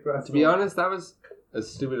classic festival. To be honest, that was, as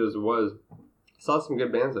stupid as it was, I saw some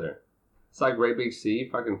good bands there. Saw Great Big Sea,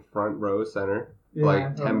 fucking front row center,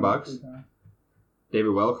 $10.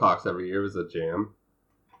 David Wilcox every year was a jam.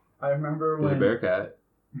 I remember when... Bearcat.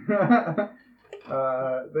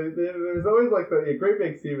 There's always the Great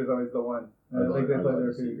Big Sea was always the one. I think they played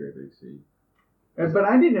there too. Great Big Sea. But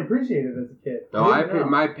I didn't appreciate it as a kid. No,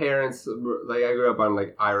 my parents, I grew up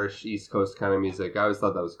on Irish East Coast kind of music. I always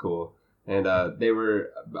thought that was cool. And they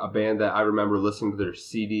were a band that I remember listening to their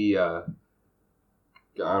CD. I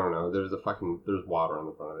don't know. There's water on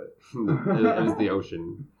the front of it. It was the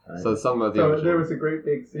ocean. So something about the ocean. So there was a Great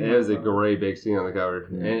Big Sea. It was a Great Big Sea on the cover.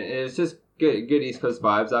 Yeah. And it was just good East Coast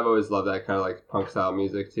vibes. I've always loved that kind of punk style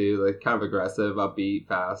music too. Kind of aggressive, upbeat,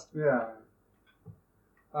 fast. Yeah.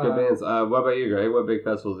 Good bands. What about you, Greg? What big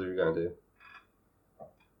festivals have you gone to?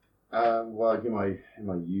 In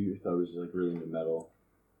my youth, I was really into metal.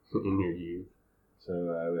 in your youth. So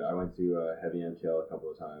I went to Heavy MTL a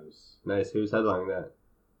couple of times. Nice. Who's headlining that?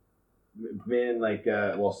 Man, like,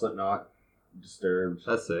 Slipknot, Disturbed.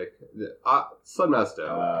 That's sick. Slipknot's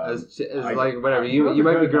dope. It's like, whatever. Those You are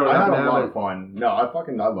might be good. growing I up had a now. lot of fun. No, I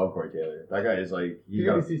love Corey Taylor. That guy is like... Did you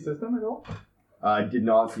get to see System at all? I did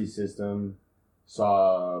not see System.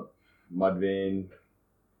 Saw Mudvayne,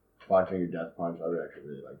 Five Finger Death Punch. I would actually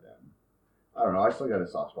really like them. I don't know. I still got a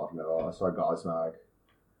soft spot for metal. I saw Godsmack.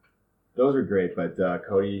 Those are great, but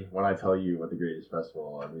Cody, when I tell you what the greatest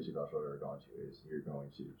festival, music festival I've ever gone to is, you're going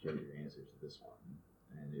to change your answer to this one.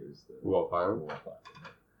 And it was the Wolf Island.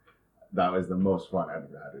 That was the most fun I've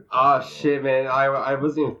ever had. At Oh shit, man! I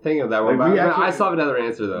wasn't even thinking of that one. Like, But actually, I still have another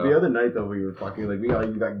answer though. The other night though, we were fucking like we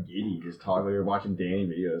got giddy just talking. We were watching Danny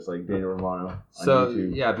videos like Daniel Romano on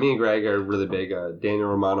YouTube. Yeah, me and Greg are really big Daniel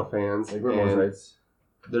Romano fans. Like we're Mozarts.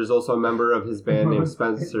 There's also a member of his band named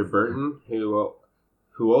Spencer Burton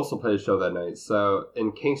who also played a show that night. So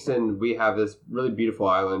in Kingston, we have this really beautiful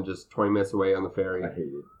island just 20 minutes away on the ferry. I hate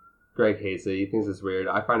it. Greg hates it. He thinks it's weird.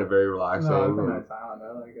 I find it very relaxing. No, it's a nice island.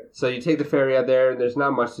 I like it. So you take the ferry out there, and there's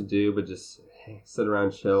not much to do, but just sit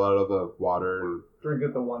around, chill out of the water, and Drink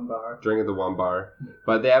at the one bar. drink at the one bar.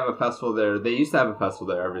 But they have a festival there. They used to have a festival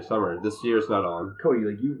there every summer. This year it's not on. Cody,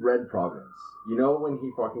 like you've read Providence. You know when he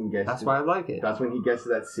fucking gets. That's why I like it. That's when he gets to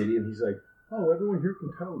that city and he's like, "Oh, everyone here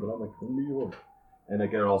can tell," but I'm like, "From New York," and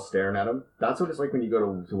like they're all staring at him. That's what it's like when you go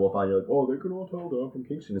to Wolf Island. You're like, "Oh, they can all tell that I'm from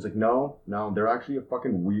Kingston." It's like, no, they're actually a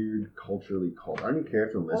fucking weird culturally cult. I don't even care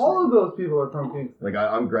if they're listening. All of those people are from Kingston. Like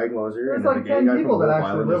I'm Greg Moser, There's and like if the 10 gay guy from people that Wolf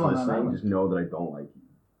actually Island live is on that listening, island. just know that I don't like you.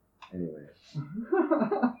 Anyway,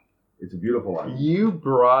 it's a beautiful island. You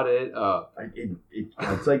brought it up.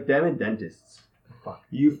 It's like them and dentists. Fuck.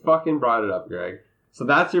 You fucking brought it up, Greg. So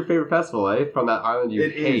that's your favorite festival, eh? From that island you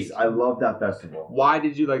It hate. is. I love that festival. Why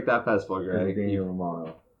did you like that festival, Greg? Daniel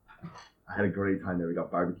Romano. I had a great time there. We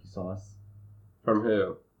got barbecue sauce. From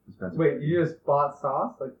who? Wait, you just bought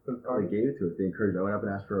sauce? Like the They gave it to us. They encouraged. I went up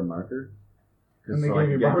and asked for a marker. And they so gave I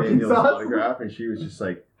you could get barbecue Daniel's sauce? autograph, and she was just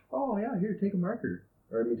like, "Oh yeah, here, take a marker."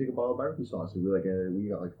 Or take a bottle of barbecue sauce. And we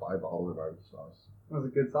got like 5 bottles of barbecue sauce. Was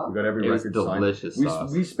it good sauce? We got every It was record delicious signed.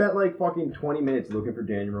 sauce. We spent like fucking 20 minutes looking for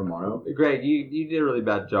Daniel Romano. Greg, you did a really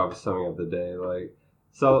bad job of summing up the day.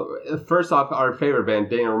 So first off, our favorite band,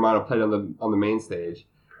 Daniel Romano, played on the main stage,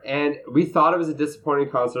 and we thought it was a disappointing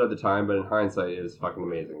concert at the time, but in hindsight, it was fucking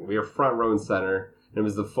amazing. We were front row and center, and it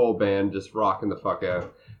was the full band just rocking the fuck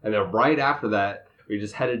out. And then right after that, we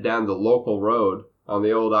just headed down the local road on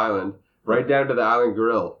the old island. Right down to the Island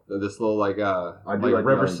Grill, this little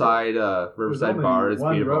Riverside bar. It's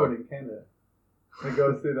one beautiful. road in Canada. It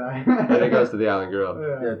goes through that. And it goes to the Island Grill.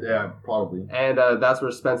 Yeah. Probably. And that's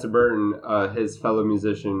where Spencer Burton, his fellow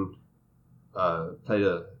musician, played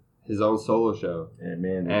his own solo show. Yeah,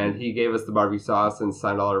 man. And he gave us the barbecue sauce and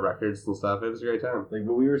signed all our records and stuff. It was a great time. Like,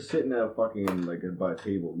 but we were sitting at a fucking by a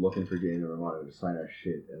table looking for Daniel Romano to sign our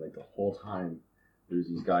shit, and like the whole time there's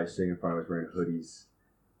these guys sitting in front of us wearing hoodies.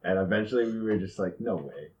 And eventually we were just like, no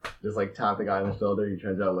way. Just like tap the guy on the shoulder. He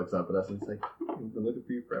turns out, looks up at us, and it's like, I've been looking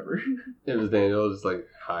for you forever. It was Daniel, just like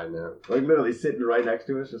hiding out. Like literally sitting right next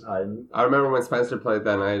to us, just hiding. I remember when Spencer played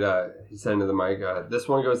that night, he said into the mic, this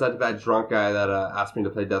one goes out to that drunk guy that asked me to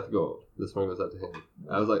play Death Gold. This one goes out to him.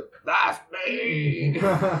 I was like, that's me!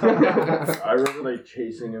 I remember like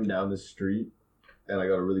chasing him down the street, and I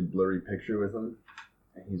got a really blurry picture with him,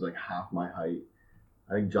 and he's like half my height.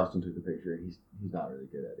 I think Justin took the picture, and he's not really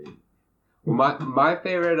good at it. Well, my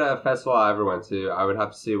favorite festival I ever went to, I would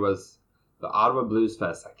have to say, was the Ottawa Blues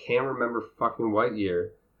Fest. I can't remember fucking what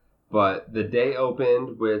year, but the day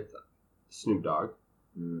opened with Snoop Dogg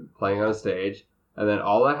playing on a stage, and then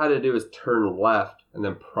all I had to do was turn left, and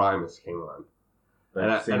then Primus came on.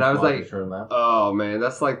 And I was like, oh man,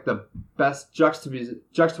 that's like the best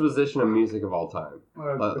juxtaposition of music of all time.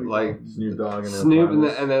 Like Snoop Dogg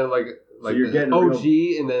and then like so you're getting OG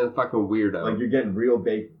and then fucking weirdo. Like you're getting real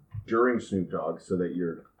baked during Snoop Dogg so that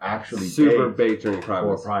you're actually super baked during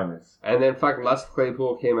Primus. For Primus. And then fucking Les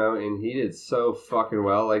Claypool came out and he did so fucking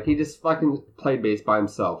well. Like he just fucking played bass by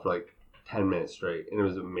himself for like 10 minutes straight, and it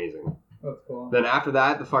was amazing. That's cool. Then after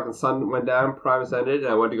that, the fucking sun went down, Primus ended,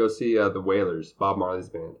 and I went to go see the Wailers, Bob Marley's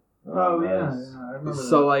band. Oh, nice. yeah, I remember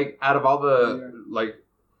So that. like out of all the like,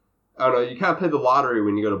 I don't know, you can't play the lottery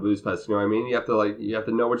when you go to Blues Fest. You know what I mean? You have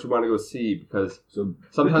to know what you want to go see, because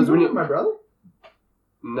sometimes when you my brother.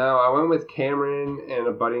 No, I went with Cameron and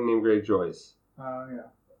a buddy named Greg Joyce. Oh yeah.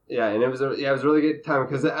 Yeah, and it was a really good time,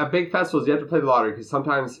 because at big festivals you have to play the lottery, because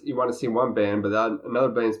sometimes you want to see one band, but another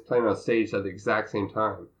band's playing on stage at the exact same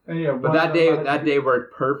time. And yeah, but that day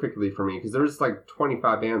worked perfectly for me, because there was like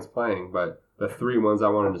 25 bands playing, but the 3 ones I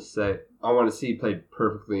wanted to see played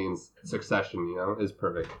perfectly in succession. You know, is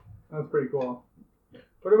perfect. That's pretty cool.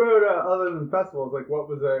 What about other than festivals? Like, what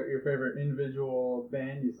was your favorite individual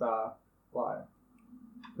band you saw live?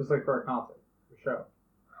 Just like for a concert, for a show.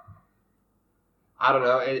 I don't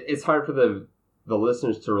know. It's hard for the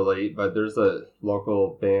listeners to relate, but there's a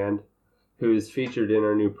local band who's featured in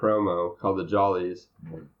our new promo called the Jollies.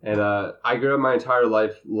 And I grew up my entire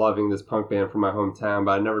life loving this punk band from my hometown,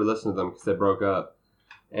 but I never listened to them because they broke up.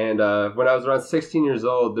 And when I was around 16 years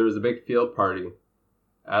old, there was a big field party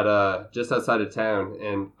at just outside of town,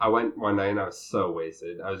 and I went one night and I was so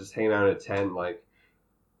wasted. I was just hanging out in a tent like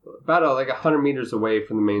about 100 meters away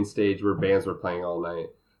from the main stage where bands were playing all night.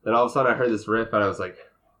 Then all of a sudden I heard this riff and I was like,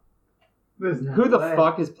 who the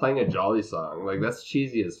fuck is playing a Jolly song? Like, that's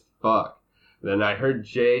cheesy as fuck. And then I heard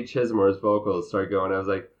Jay Chismore's vocals start going. I was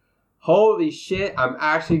like, holy shit, I'm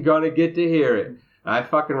actually gonna get to hear it. And I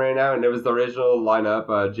fucking ran out, and it was the original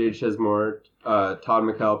lineup, Jay Chismore, Todd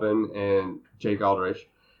McAlpin, and Jake Aldrich.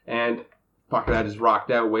 And fucking I just rocked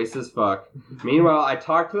out, wasted as fuck. Meanwhile, I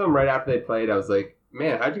talked to them right after they played. I was like,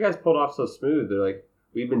 man, how'd you guys pull it off so smooth? They're like,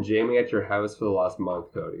 we've been jamming at your house for the last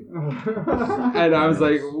month, Cody. And I was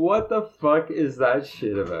like, what the fuck is that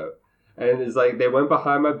shit about? And it's like, they went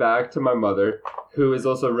behind my back to my mother, who is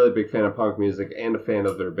also a really big fan of punk music and a fan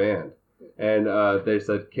of their band. And they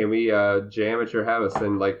said, can we jam at your house?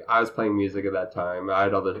 And like, I was playing music at that time. I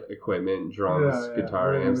had all the equipment, drums,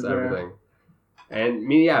 guitar, amps, everything. And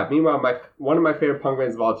meanwhile, one of my favorite punk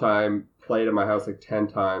bands of all time played at my house like 10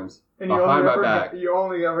 times. And behind my back. You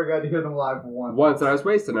only ever got to hear them live once. Once, and I was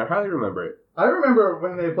wasted, and I hardly remember it. I remember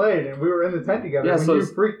when they played, and we were in the tent together, you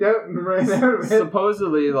freaked out and ran out of it.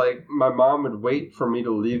 Supposedly, like, my mom would wait for me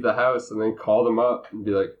to leave the house and then call them up and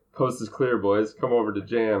be like, coast is clear, boys, come over to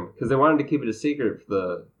jam. Because they wanted to keep it a secret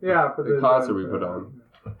for the concert we put on.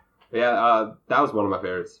 Yeah, that was one of my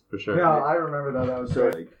favorites, for sure. Yeah, I remember that. That was so,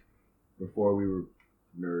 like, before we were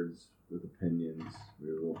nerds with opinions, we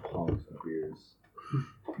were little punks with beers.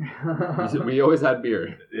 We always had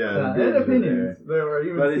beer. Yeah, and opinions. They were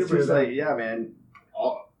even. But it's just like, yeah, man.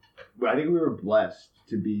 I think we were blessed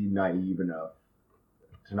to be naive enough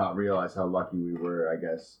to not realize how lucky we were, I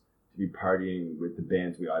guess, to be partying with the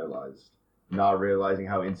bands we idolized, not realizing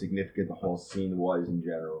how insignificant the whole scene was in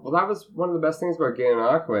general. Well, that was one of the best things about Gay and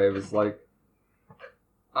Aqua. It was like,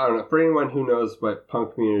 I don't know, for anyone who knows what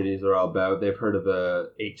punk communities are all about, they've heard of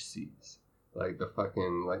the HCs. Like the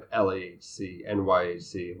fucking LAHC,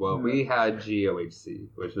 NYHC. Well, we had GOHC,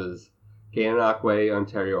 which was Gananoque,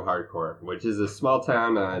 Ontario Hardcore, which is a small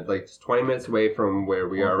town, like 20 minutes away from where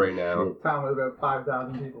we are right now. A town with about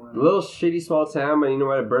 5,000 people in it. A little shitty small town, but you know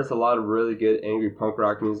what? It birthed a lot of really good angry punk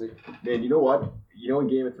rock music. Man, you know what? You know in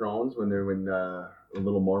Game of Thrones when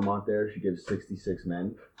Little Mormont there, she gives 66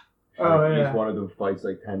 men. Each one of them fights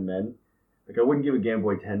like 10 men. Like, I wouldn't give a Game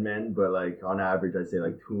Boy 10 men, but, like, on average, I'd say,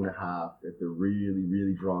 like, 2.5 if they're really,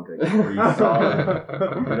 really drunk. Like, pretty solid.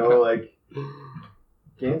 You know, like,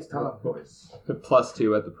 game's tough, boys.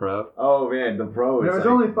 +2 at the pro. Oh, man, the pro is there was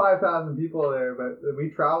only 5,000 people there, but we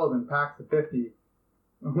traveled in packs of 50.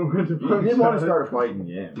 You didn't want to start a fight in the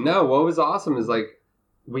game. No, what was awesome is, like,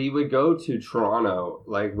 we would go to Toronto,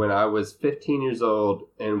 like, when I was 15 years old,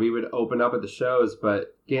 and we would open up at the shows,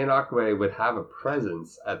 but Gananoque would have a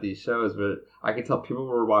presence at these shows, but I could tell people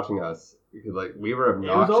were watching us, because, like, we were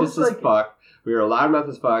obnoxious as fuck, we were loudmouth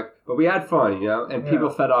as fuck, but we had fun, you know, and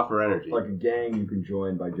people fed off our energy. Like a gang you can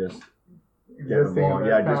join by just getting along.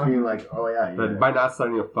 Yeah, just being like, oh, yeah. But by not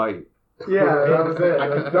starting a fight. Yeah, that was it.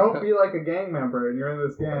 Like, don't be like a gang member and you're in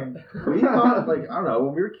this gang. We thought, like, I don't know,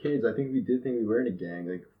 when we were kids, I think we did think we were in a gang.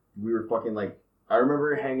 Like, we were fucking, like, I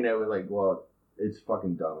remember hanging out with, like, well, it's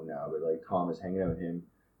fucking dumb now, but, like, Thomas, hanging out with him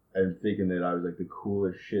and thinking that I was, like, the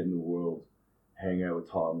coolest shit in the world, hanging out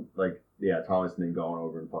with Tom. Like, yeah, Thomas, and then going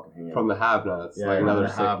over and fucking hanging out. From the Have-Nots. Yeah, like another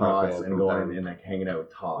sick Have-Nots, and going and, like, hanging out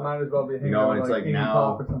with Todd. Might as well be hanging out with, like,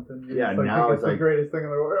 now, or something. You yeah, just, now it's the greatest thing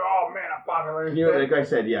in the world. Oh, man, I'm popular. You know, like I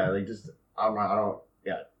said, yeah, like, just...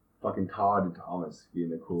 fucking Todd and Thomas being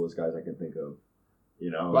the coolest guys I can think of,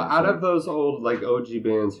 you know. But out of those old, like, OG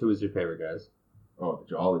bands, who was your favorite, guys? Oh,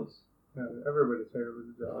 the Jollies. Yeah, everybody's favorite was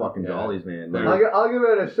the Jollies. Fucking Jollies, man. I'll give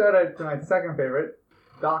it a shout out to my second favorite,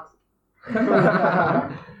 Doxy.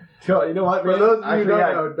 You know what, man? For those of you who don't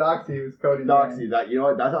know, Doxy was Cody. Doxy, you know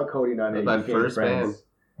what? That's how Cody and I became my first friends.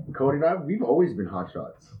 band. Cody and I, we've always been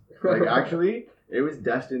hotshots. Like, actually, it was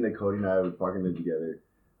destined that Cody and I would fucking live together.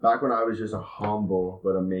 Back when I was just a humble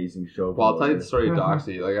but amazing show. Well, I'll tell you the story of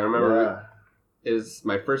Doxy. Like, I remember it was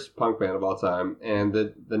my first punk band of all time, and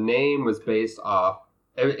the name was based off...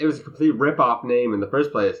 It was a complete rip-off name in the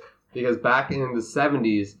first place, because back in the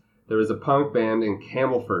 70s, there was a punk band in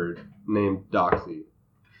Campbellford named Doxy.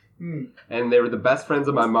 And they were the best friends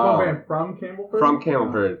of my mom. Punk band from Campbellford? From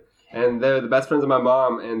Campbellford. And they're the best friends of my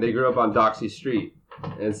mom, and they grew up on Doxy Street.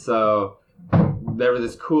 And so there was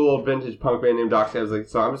this cool old vintage punk band named Doxy. I was like,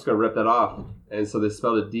 so I'm just going to rip that off. And so they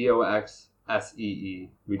spelled it Doxsee.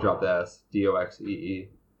 We dropped the S. Doxee.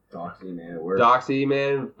 Doxy, man. It worked. Doxy,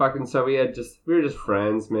 man. Fucking, so we were just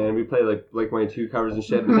friends, man. We played like Blink-182 covers and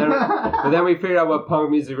shit. But then we figured out what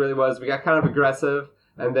punk music really was. We got kind of aggressive.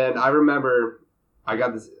 And then I remember I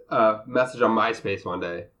got this message on MySpace one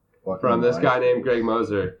day from this guy named Greg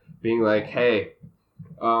Moser being like, hey,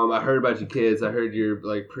 I heard about you kids. I heard you're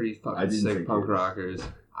like pretty fucking sick punk rockers.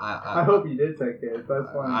 I hope you did say kids.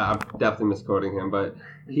 That's fine. I'm definitely misquoting him, but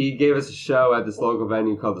he gave us a show at this local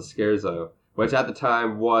venue called the Scarezo, which at the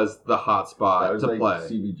time was the hot spot to play.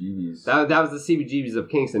 CBGBs. That was the CBGBs of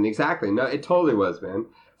Kingston. Exactly. No, it totally was, man.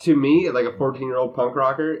 To me, like a 14-year-old punk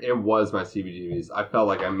rocker, it was my CBGBs. I felt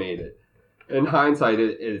like I made it. In hindsight,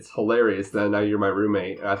 it's hilarious that now you're my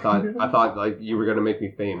roommate. And I thought like you were gonna make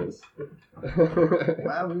me famous.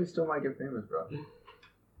 Well, we still might get famous, bro.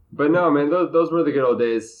 But no, man, those were the good old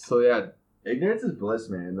days. So yeah, ignorance is bliss,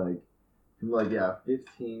 man. From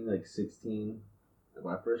 15, 16.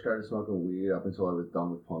 When I first started smoking weed, up until I was done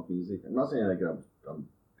with punk music. I'm not saying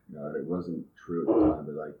it wasn't true at the time,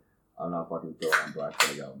 but I'm not fucking throwing on Black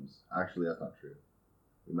Flag albums. Actually, that's not true.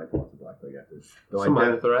 We might come up to Black Flag after this. Some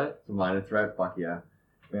Minor Threat? Some Minor Threat, fuck yeah.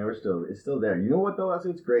 Man, it's still there. You know what though?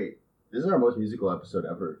 It's great. This is our most musical episode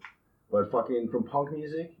ever. But fucking from punk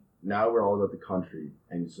music, now we're all about the country.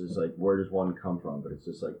 And it's just like, where does one come from? But it's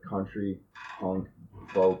just like country, punk,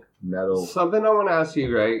 folk, metal. Something I want to ask you,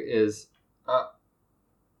 Greg, is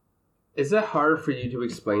it hard for you to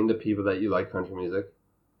explain to people that you like country music?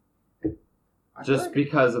 Just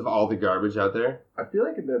because of all the garbage out there? I feel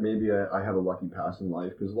like that maybe I have a lucky pass in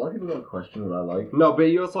life, because a lot of people don't question what I like. No, but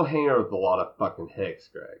you also hang out with a lot of fucking hicks,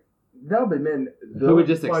 Greg. No, but man... Who would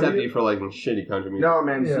just accept you for liking shitty country music? No,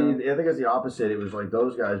 man, see, I think it's the opposite. It was like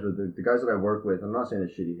those guys, were the guys that I work with, I'm not saying they're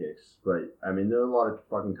shitty hicks, but I mean, there are a lot of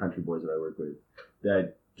fucking country boys that I work with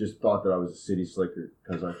that just thought that I was a city slicker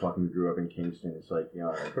because I fucking grew up in Kingston. It's like,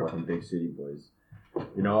 like fucking big city boys.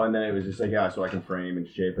 And then it was just like, yeah, so I can frame and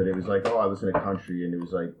shit. But it was like, oh, I listen to country. And it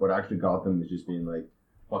was like, what actually got them was just being like,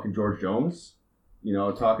 fucking George Jones,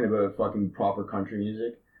 talking about fucking proper country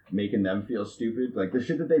music, making them feel stupid. Like the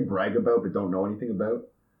shit that they brag about but don't know anything about.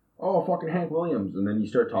 Oh, fucking Hank Williams. And then you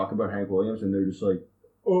start talking about Hank Williams and they're just like,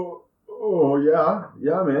 oh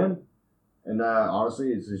yeah, man. And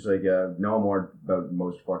honestly, it's just like, know more about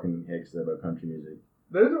most fucking hicks than about country music.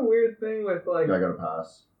 There's a weird thing with I gotta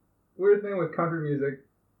pass. Weird thing with country music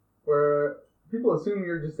where people assume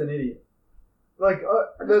you're just an idiot.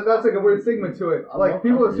 That's like a weird stigma to it. Like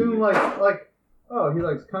people assume oh, he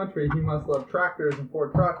likes country, he must love tractors and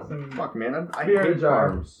Ford trucks and fuck man, I beer hate and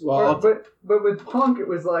jar. Well, but with punk it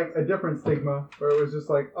was like a different stigma where it was just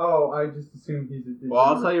like, oh, I just assumed he's a Well,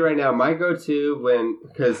 I'll tell you right now, my go-to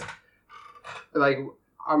because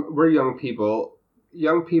we're young people.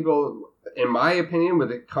 Young people, in my opinion, with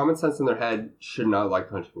a common sense in their head, should not like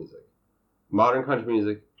country music. Modern country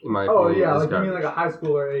music, in my opinion, is garbage. You mean like a high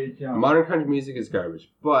schooler age, Modern country music is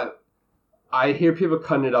garbage. But I hear people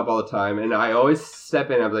cutting it up all the time, and I always step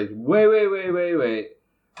in and I'm like, wait.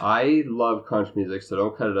 I love country music, so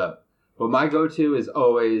don't cut it up. But my go-to is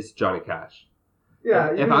always Johnny Cash.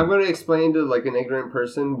 Yeah. If I'm going to explain to like an ignorant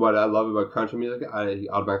person what I love about country music, I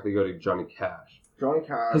automatically go to Johnny Cash. Johnny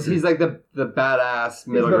Cash. Because he's like the badass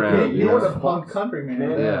middle ground. You know the punk country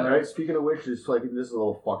man. Yeah. Right. Speaking of which, it's like this is a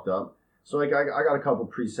little fucked up. So I got a couple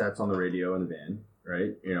presets on the radio in the van,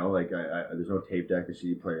 right? There's no tape deck or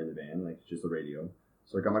CD player in the van, it's just the radio.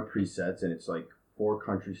 So I got my presets, and it's like 4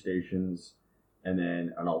 country stations, and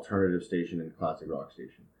then an alternative station and a classic rock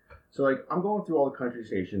station. So I'm going through all the country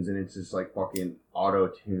stations, and it's just like fucking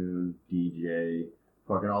auto-tune, DJ,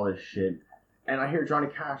 fucking all this shit, and I hear Johnny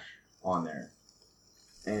Cash on there.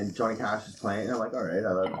 And Johnny Cash is playing, and I'm like, alright,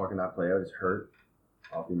 I let fucking that play out. It's Hurt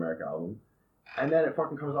off the America album. And then it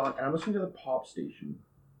fucking comes on, and I'm listening to the pop station.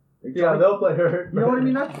 They'll play Hurt. You know what I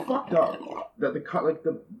mean? That's fucked up. That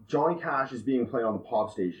the Johnny Cash is being played on the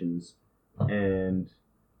pop stations, and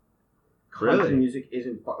country music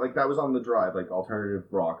isn't that was on the drive, alternative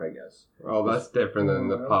rock, I guess. Oh, that's different than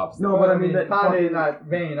the pop. No, but I mean that kind of in that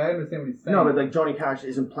vein. I understand what he's saying. No, but Johnny Cash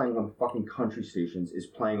isn't playing on fucking country stations. Is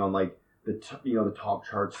playing on the top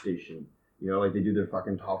chart station. They do their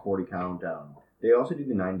fucking top 40 countdown. They also do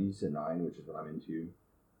the 90s at 9, which is what I'm into.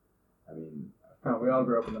 I mean... we all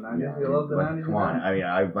grew up in the 90s. Yeah, we love the 90s. Come on. I mean,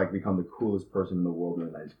 I've become the coolest person in the world in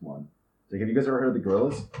the 90s. Come on. It's have you guys ever heard of the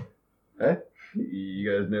Gorillas? Eh? You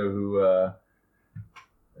guys know who? Yeah,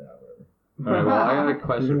 whatever. All right, well, I got a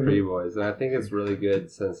question for you boys, and I think it's really good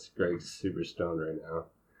since Greg's super stoned right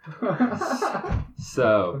now.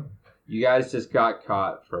 So, you guys just got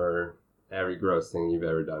caught for every gross thing you've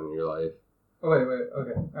ever done in your life. Oh, wait,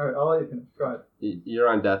 okay. All right, I'll let you finish. Go ahead. You're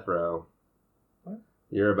on death row. What?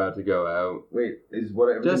 You're about to go out. Wait, is what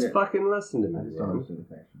everything? Just fucking listen to me. I just don't understand the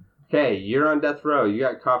connection. Okay, you're on death row. You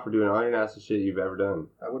got caught for doing all your nasty shit you've ever done.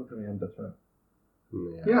 I wouldn't put me on death row.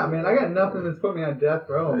 Yeah, man, I got nothing that's put me on death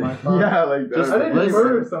row. My Yeah, like that. Just I didn't listen.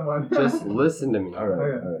 murder someone. Just listen to me. All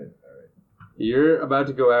right, Okay. all right. You're about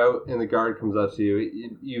to go out, and the guard comes up to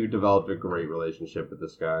you. You've developed a great relationship with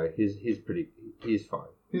this guy. He's fine.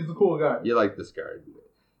 He's the cool guy. You like this guard.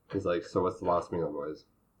 He's like, so what's the last meal, boys?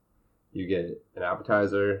 You get an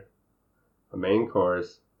appetizer, a main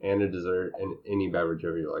course, and a dessert, and any beverage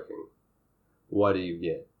of your liking. What do you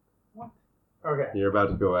get? Okay. You're about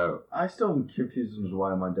to go out. I still am confused as to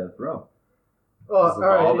why I'm on death row. Oh, This is all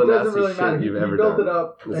right. all the It doesn't nasty really shit matter. you've You ever built done. it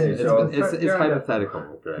up. It's You're on death.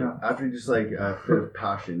 hypothetical, Greg. Yeah. After just like a fit of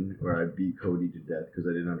passion where I beat Cody to death because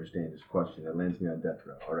I didn't understand his question, it lands me on death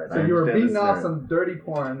row. All right. So I you were understand beating the off scenario. some dirty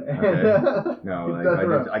porn. And No, like Death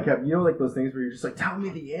row. I kept, you know, like those things where you're just like, tell me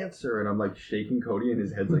the answer, and I'm like shaking Cody, and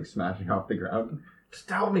his head's like smashing off the ground. Just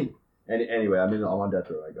tell me. And anyway, I'm on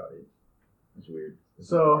death row. I got it. It's weird.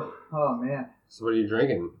 So, oh man, So what are you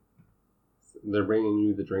drinking? They're bringing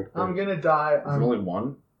you the drink. I'm first. gonna die. Is there only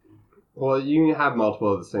one? Well, you can have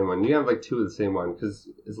multiple of the same one. You can have like two of the same one because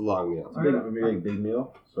it's a long meal. It's a big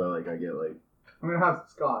meal, so like I get like. I'm gonna have some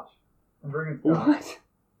scotch. I'm bringing scotch. What?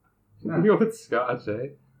 Yeah. You go with scotch, eh?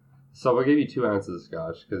 So we'll give you 2 ounces of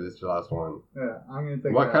scotch because it's your last one. Yeah, I'm gonna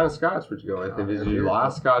take What that. kind of scotch would you go with? If it's Yeah. your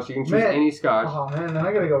last scotch, you can choose Man. any scotch. Oh man, then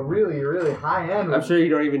I gotta go really, really high end. I'm sure you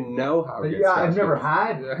don't even know how good Yeah, scotch I've never is.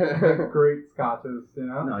 had great scotches. You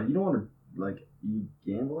know. No, you don't want to like you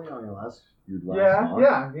gambling on your last Yeah, month?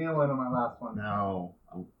 yeah, I'm gambling on my last one. No.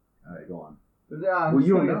 All right, go on. Yeah, I'm Well, just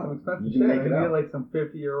you gonna don't get know. some expensive You shit. can I'm make it gonna up. get like some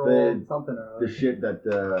 50-year-old something or other. The shit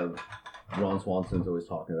that Ron Swanson's always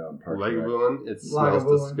talking about in Park Trek. Lagavulin, it smells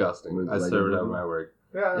Lagavulin. disgusting. I serve it at my work.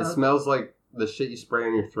 Yeah, It smells like the shit you spray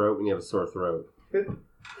on your throat when you have a sore throat.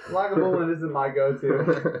 Lagavulin isn't my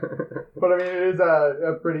go-to, but I mean it is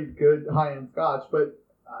a pretty good high-end scotch. But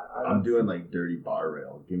I'm doing like dirty bar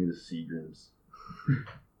rail. Give me the Seagrams.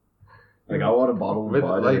 Like I want a bottle of With,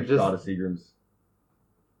 Bud like, and a just- shot of Seagrams.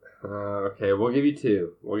 Okay, we'll give you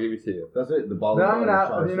 2. We'll give you 2. That's it. The bottle. No, of Bud and a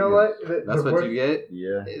shot of you know Seagrams. what? That's what you get?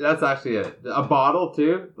 Yeah. That's actually it. A bottle,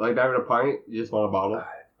 too? Like not even a pint? You just want a bottle?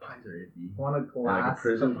 Pints are iffy. Want a Like a glass?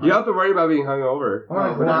 prison You don't have to worry about being hungover. I want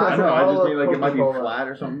a No, glass. I know. I just of mean like it might be Coca-Cola. flat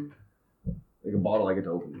or something. Like a bottle I get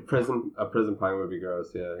to open. A prison pint would be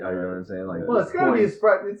gross, yeah. You know what I'm saying? Like, Well, it's gotta be a points.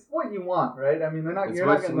 spread. It's what you want, right? I mean, they're not. It's You're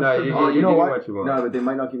what not getting. no, the you- Oh, free- you know do what? what you want. No, but they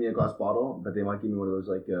might not give me a glass bottle, but they might give me one of those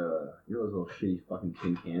like you know those little shitty fucking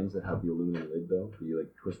tin cans that have the aluminum lid though, that you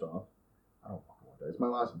like twist off. I don't fucking want that. It's my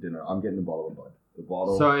last dinner. I'm getting the bottle of Bud. The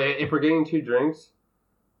bottle. So if we're getting 2 drinks,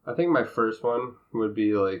 I think my first one would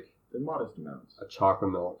be like they're modest amounts. a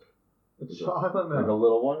chocolate milk. It's chocolate Like a milk.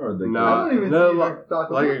 little one or the No. I don't even no, see li- your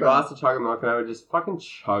chocolate Like a milk. glass of chocolate milk, and I would just fucking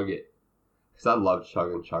chug it. Because I love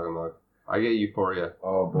chugging chocolate milk. I get euphoria.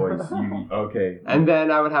 Oh boys, you okay? And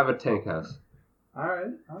then I would have a tank house, All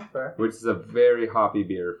right, that's fair. which is a very hoppy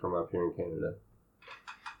beer from up here in Canada.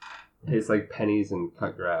 Tastes like pennies and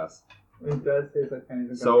cut grass. It does taste like pennies.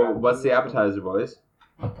 and So gumdrops. what's the appetizer, boys?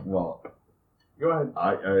 Well, Go ahead.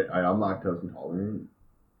 I'm lactose intolerant.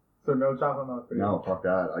 So no chocolate milk for you. No, fuck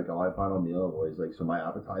that. Like my final meal was like so my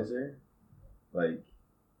appetizer, like,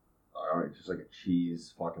 I don't know, just like a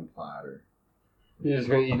cheese fucking platter. You're just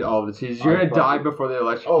gonna eat all the cheese. You're I'll gonna die probably- before the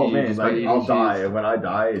election. Oh You man, just like by eating I'll cheese. die, and when I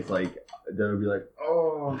die, it's like they'll be like,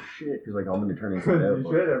 oh shit, because like I'm gonna turn inside out. You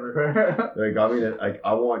but, shit everywhere. like I mean, like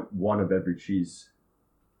I want one of every cheese.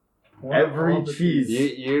 All Every the- cheese.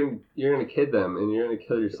 You're gonna kid them, and you're gonna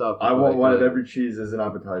kill yourself. I before want they one kill of you. every cheese as an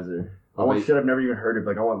appetizer. I Oh, want wait. shit I've never even heard of.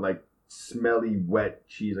 Like I want like smelly, wet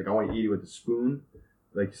cheese. Like I want to eat it with a spoon.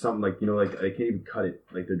 Like something like, you know, like I can't even cut it.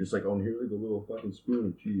 Like they're just like, oh, here's like a little fucking spoon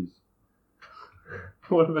of cheese.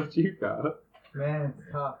 What about you, Kyle? Man,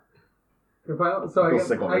 it's tough. If I don't, so I I feel get,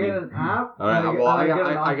 sick I already. get an app. All right. and Well, I get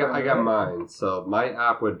an got entree, right? mine. So my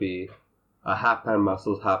app would be a half-pound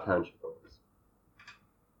mussels, half-pound chicken wings.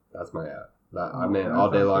 That's my app. I mean, that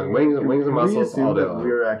all day sounds long. pretty Wings and Can we mussels assume all day that long.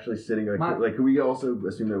 we're actually sitting like could we also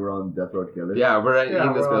assume that we're on death row together? Yeah, we're Yeah,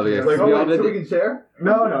 in this we're all building. here. Like, Oh, we all wait, did so we can share?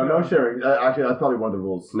 No sharing. Actually, that's probably one of the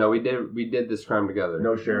rules. No, we did this crime together.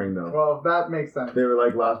 No sharing though. Well, that makes sense. They were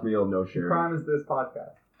like last meal, no sharing. Crime is this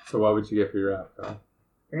podcast. So what would you get for your app, Kyle?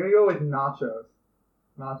 I'm gonna go with nachos.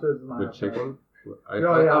 Nachos is my With chicken? Yeah,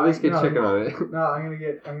 I'll at least get no, chicken on it. No, I'm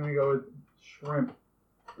gonna go with shrimp.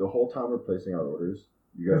 The whole time we're placing our orders,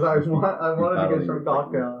 you Because guys I wanted to get shrimp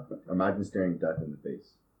cocktail. Imagine staring death in the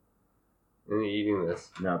face. And eating this.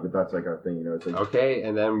 No, but that's like our thing, you know. It's like Okay,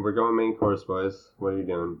 and then we're going main course, boys. What are you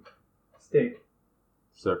doing? Steak.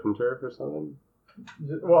 Surf and turf or something?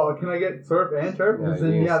 Well, can I get surf and turf?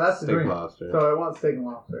 Yeah, That's the steak dream. lobster. So I want steak and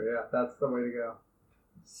lobster. Yeah, that's the way to go.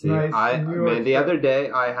 See, Nice the other day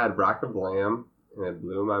I had rack of lamb and it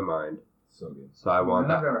blew my mind. so good. So I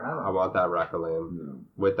want I've that. never had it. I want that rack of lamb No.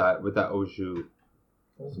 with that au jus.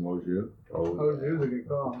 Some au jus. Au jus is a good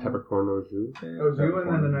call. Peppercorn au jus. Au jus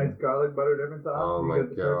and then a nice garlic butter dipping sauce. Oh You my get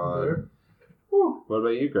the surf and God. turf. Whew. What about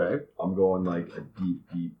you, Greg? I'm going like a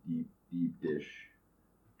deep dish,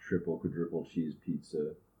 triple, quadruple cheese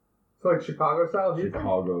pizza. So like Chicago style pizza?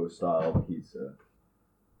 Chicago style pizza.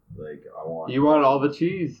 Like You want all the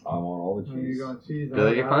cheese. I want all the Oh, cheese. you're going cheese. Be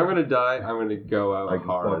like, if I'm gonna die, I'm gonna go out Like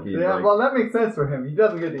hard. fucking- Yeah, like- well that makes sense for him. He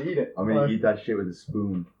doesn't get to eat it. I'm gonna Like, eat that shit with a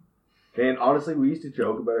spoon. And honestly, we used to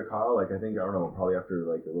joke about it, Kyle. Like I think I don't know, probably after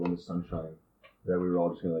like a Little Miss Sunshine, that we were all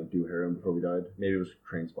just gonna like do heroin before we died. Maybe it was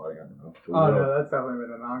train spotting. I don't know. But Oh we no, all- that's definitely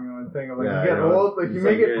been an ongoing thing. Of like Yeah, you get I know. old, like you It's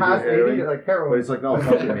make like it you're past gonna do 80, heroin. like heroin. But it's like no,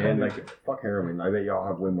 fuck it, man. Like fuck heroin. I bet y'all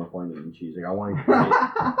have way more fun eating cheese. Like I want to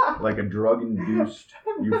create like a drug-induced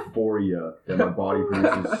euphoria that my body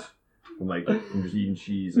produces from just eating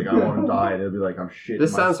cheese. Like I want to die, and it'll be like I'm shitting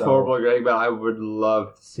This sounds myself. horrible, Greg, but I would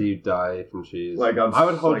love to see you die from cheese. Like I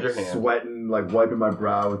would hold like, your hand. sweating, like wiping my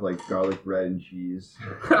brow with like garlic bread and cheese.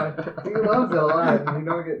 He loves it a lot. You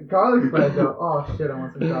don't get garlic bread though. Oh shit, I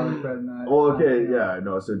want some garlic bread in that. Oh, okay, yeah,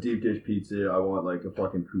 no. So deep dish pizza, I want like a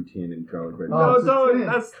fucking poutine and garlic bread. Oh, No,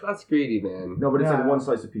 it's that's greedy, man. No, but it's Yeah. like one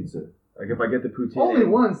slice of pizza. Like if I get the poutine, Only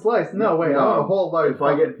and- one slice. No, wait, I No. want a whole large If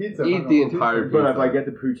I fucking get- pizza. eat I'm the going entire pizza. But if I get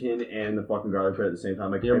the poutine and the fucking garlic bread at the same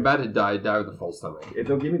time, like You're if, about to die with a full stomach. if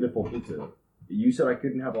they'll give me the full pizza, you said I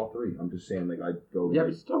couldn't have all three. I'm just saying, like I'd go. Yeah, like,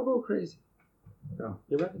 but just don't go crazy. No.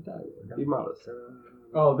 You're about to die. Be modest.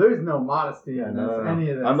 Oh, there's no modesty in this, no. any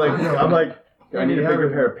of this. I'm like, I need a bigger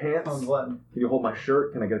pair of I'm pants. glutton. Can you hold my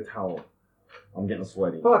shirt? Can I get a towel? I'm getting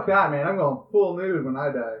sweaty. Fuck that, man. I'm going full nude when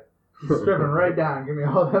I die. Just stripping right down. Give me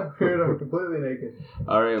all that food. I'm completely naked.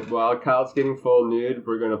 All right. While Kyle's getting full nude,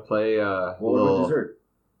 we're gonna play Well, little. what dessert?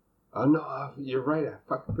 Oh no, you're right. I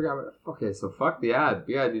fucking forgot. Okay, so fuck the ad.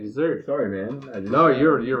 We gotta do dessert. Sorry, man. I just, No,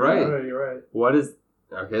 you're right. Yeah, you're right. What is?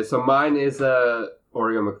 Okay, so mine is Oreo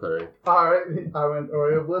McFlurry. All right, I went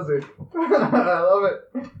Oreo Blizzard. I love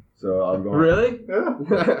it. So I'm going. Really? Yeah.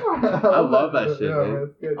 I love that shit, yeah, man.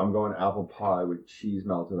 It's good. I'm going apple pie with cheese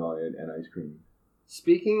melted on it and ice cream.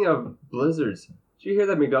 Speaking of blizzards, did you hear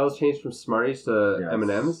that McDonald's changed from Smarties to Yeah,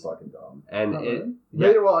 M&Ms? it's fucking dumb. And Oh, it,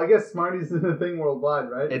 really? yeah, Well, I guess Smarties is a thing worldwide,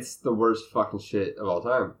 right? it's the worst fucking shit of all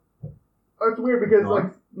time. Oh, it's weird because, No.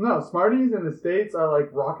 like, no, Smarties in the States are like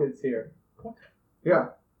rockets here. Yeah,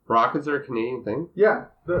 Rockets are a Canadian thing. yeah.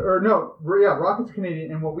 Rockets are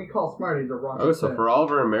Canadian, and what we call Smarties are rockets. Oh, so there. for all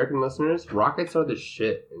of our American listeners, rockets are the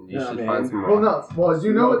shit, and you Yeah, should man. find some Well, rockets. no. Well,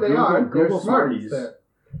 you know what they Google- are. They're Google Smarties Smarties. there.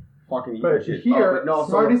 Fucking eat But that shit. here, But no, so-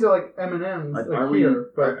 Smarties are like M&Ms Are like we, here,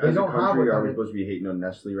 but as they a don't have country, what are we they supposed to be hating on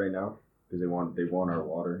Nestle right now? Because they want our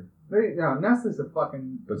water. Nestle's a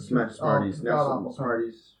fucking... But Smarties, Oh, God-awful. Nestle,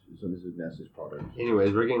 Smarties, so this is Nestle's product.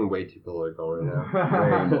 Anyways, we're getting way too political right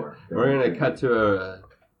now. Way more. We're gonna cut to a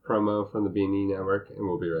promo from the B&E Network, and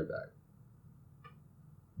we'll be right back.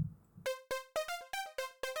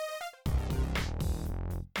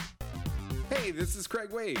 Hey, this is Craig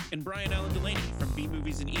Wade. And Brian Allen Delaney from B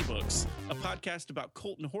Movies and Ebooks, a podcast about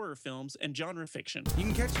cult and horror films and genre fiction. You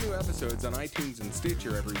can catch new episodes on iTunes and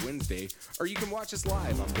Stitcher every Wednesday, or you can watch us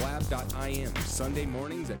live on blab.im Sunday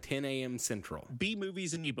mornings at 10 a.m. Central. B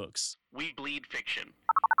Movies and Ebooks. We bleed fiction.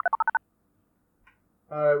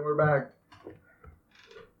 Alright, we're back.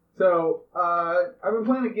 So, I've been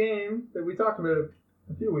playing a game that we talked about a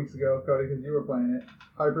few weeks ago, Cody, because you were playing it.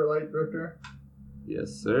 Hyper Light Drifter.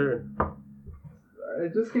 Yes, sir.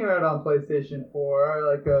 It just came out on PlayStation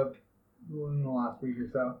 4, in the last week or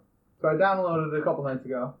so. So I downloaded it a couple nights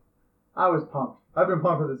ago. I was pumped. I've been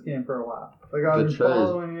pumped for this game for a while. Like, I've been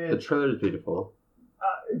following The it. trailer's beautiful.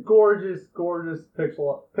 Gorgeous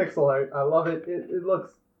pixel art. I love it. It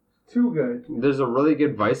looks too good. There's a really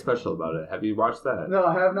good Vice special about it. Have you watched that? No,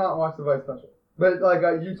 I have not watched the Vice special. But,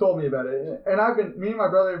 you told me about it. And me and my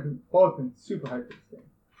brother have both been super hyped for this game.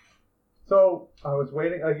 So, I was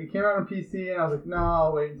waiting. It came out on PC, and I was like, no,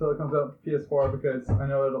 I'll wait until it comes out on PS4 because I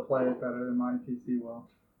know it'll play it better than my PC will.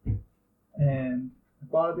 And I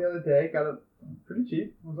bought it the other day. Got it pretty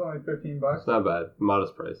cheap. It was only $15. It's not bad.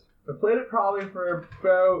 Modest price. I played it probably for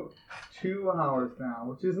about 2 hours now,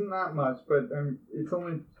 which isn't that much, but it's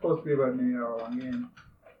only supposed to be about an 8-hour-long game.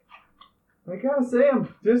 I gotta say,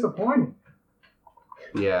 I'm disappointed.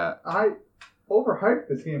 Yeah. I overhyped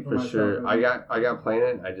this game for myself. Sure. I got playing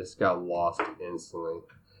it. I just got lost instantly.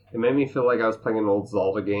 It made me feel like I was playing an old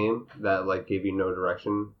Zelda game that like gave you no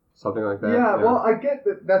direction, something like that. Yeah, well, I get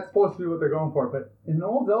that that's supposed to be what they're going for, but in the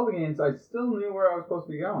old Zelda games, I still knew where I was supposed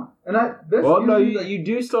to be going. And you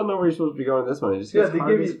do still know where you're supposed to be going in this one. It just gets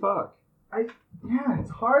hard as fuck. Yeah,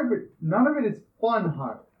 it's hard, but none of it is fun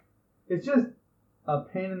hard. It's just a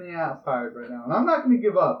pain in the ass hard right now, and I'm not going to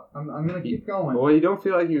give up. I'm going to keep going. Well, you don't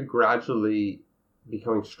feel like you're gradually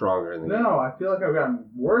becoming stronger in the game. No, I feel like I've gotten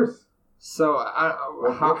worse. So,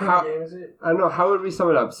 What kind of game is it? I don't know, how would we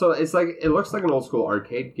sum it up? So, it looks like an old school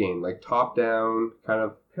arcade game, like top down, kind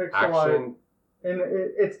of Pixel action. art. And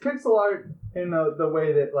it's pixel art in the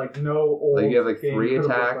way that, like, no old Like you have like game 3 could've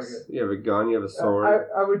looked attacks, like it. you have a gun, you have a sword.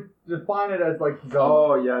 I would define it as, like, Zelda.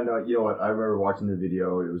 Oh, yeah, no, you know what? I remember watching the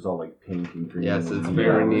video. It was all like pink and green. Yes, it's and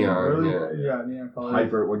very neon. neon. Yeah, neon colors.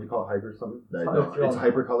 Hyper, what'd you call it? Hyper something? It's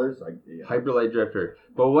hyper colors? Hyper Light Drifter.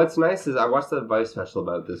 But what's nice is I watched the Vice special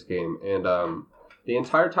about this game, and the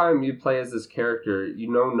entire time you play as this character,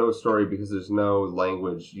 you know no story because there's no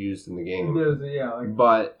language used in the game.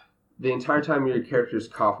 But the entire time your character's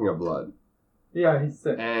coughing up blood. Yeah, he's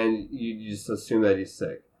sick. And you just assume that he's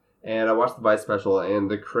sick. And I watched the Vice special, and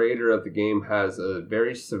the creator of the game has a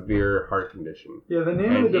very severe heart condition. Yeah, the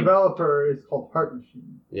name of the developer is called Heart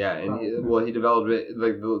Machine. Yeah, and he developed it,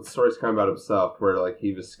 like, the story's kind of about himself, where, like,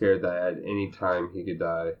 he was scared that at any time he could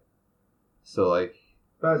die. So, like,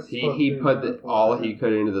 he put all he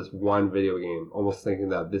could into this one video game, almost thinking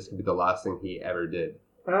that this could be the last thing he ever did.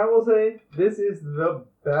 And I will say, this is the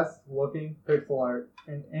best looking pixel art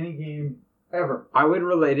in any game ever. I would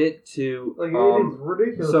relate it to... Like, it is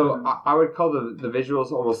ridiculous. So, I would call the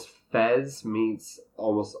visuals almost Fez meets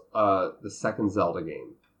almost the second Zelda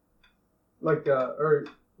game. Like, or...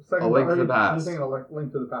 A Link to the Past. You're thinking of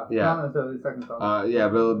Link to the Past. Yeah. Not necessarily the second Zelda. Yeah,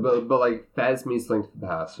 but like, Fez meets Link to the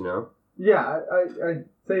Past, you know? Yeah, I'd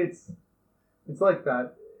say it's like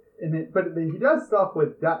that. But he does stuff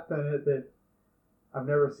with depth in it that I've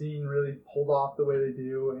never seen really pulled off the way they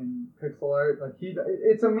do in pixel art. Like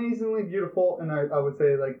it's amazingly beautiful, and I would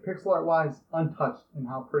say, like, pixel art wise, untouched in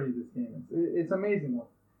how pretty this game is. It's amazing look.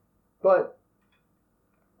 But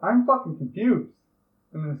I'm fucking confused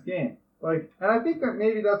in this game. Like, and I think that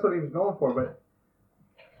maybe that's what he was going for, but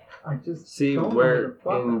I just see don't where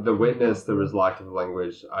know in The Witness there was lack of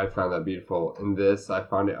language. I found that beautiful. In this, I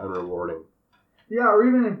found it unrewarding. Yeah, or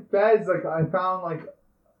even in Fez, like I found like.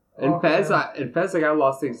 In Fez, I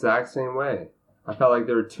lost the exact same way. I felt like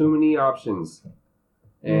there were too many options,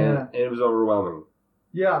 and it was overwhelming.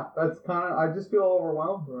 Yeah, that's kind of. I just feel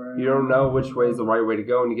overwhelmed. Right? You don't know which way is the right way to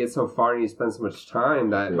go, and you get so far and you spend so much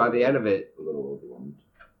time that by the end of it, a little overwhelmed.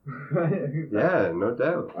 Yeah, no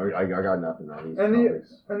doubt. I got nothing on these and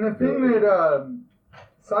topics. The thing that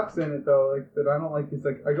sucks in it though, like that I don't like is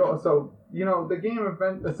like the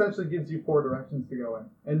game essentially gives you 4 directions to go in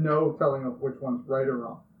and no telling of which one's right or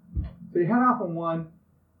wrong. So you head off on one,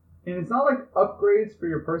 and it's not like upgrades for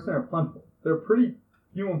your person are plentiful. They're pretty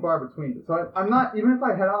few and far between. So I'm not, even if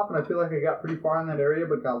I head off and I feel like I got pretty far in that area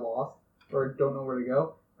but got lost or don't know where to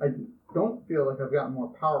go, I don't feel like I've gotten more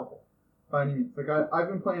powerful. By any means. Like, I've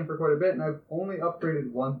been playing for quite a bit, and I've only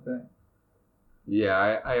upgraded one thing.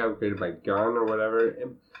 Yeah, I upgraded my gun or whatever.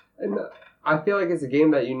 And I feel like it's a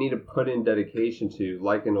game that you need to put in dedication to,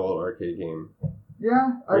 like an old arcade game.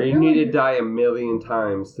 Yeah. Where you need to die a million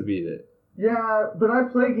times to beat it. Yeah, but I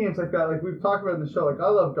play games like that. Like, we've talked about in the show. Like, I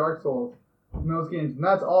love Dark Souls in those games, and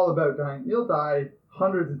that's all about dying. You'll die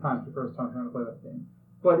hundreds of times the first time trying to play that game.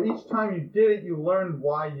 But each time you did it, you learned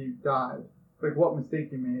why you died. Like, what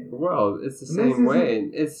mistake you made. Well, it's the same way.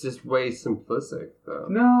 It's just way simplistic, though.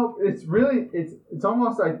 No, it's really, it's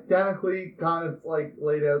almost identically kind of, like,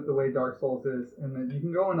 laid out the way Dark Souls is. And that you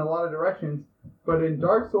can go in a lot of directions. But in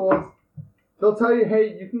Dark Souls, they'll tell you,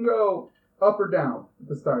 hey, you can go up or down at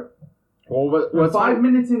the start. Well, what's 5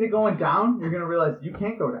 minutes into going down, you're going to realize you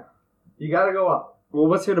can't go down. You got to go up. Well,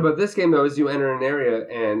 what's good about this game, though, is you enter an area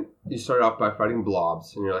and you start off by fighting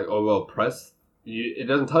blobs. And you're like, oh, well, press... it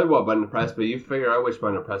doesn't tell you what button to press, but you figure out which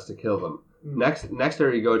button to press to kill them. Next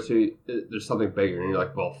area you go to, there's something bigger, and you're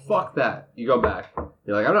like, well, fuck that. You go back.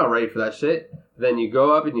 You're like, I'm not ready for that shit. Then you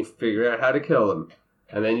go up and you figure out how to kill them.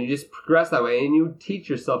 And then you just progress that way, and you teach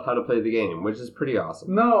yourself how to play the game, which is pretty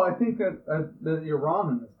awesome. No, I think that you're wrong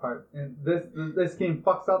in this part. And this game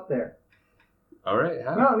fucks up there. All right.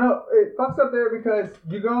 How? No, it fucks up there because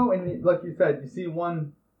you go and, like you said, you see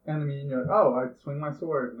one enemy and you're like, oh, I swing my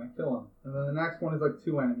sword and I kill him. And then the next one is like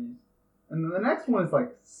 2 enemies. And then the next one is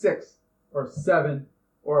like 6 or 7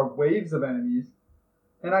 or waves of enemies.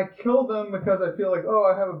 And I kill them because I feel like, oh,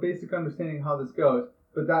 I have a basic understanding of how this goes.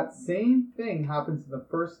 But that same thing happens in the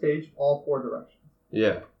first stage, all 4 directions.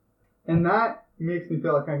 Yeah. And that makes me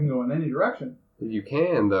feel like I can go in any direction. You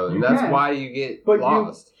can, though, and You that's can, why you get but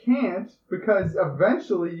lost. You can't, because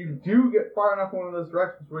eventually you do get far enough in one of those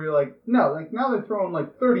directions where you're like, no, like now they're throwing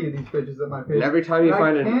like 30 of these bitches at my face. And every time you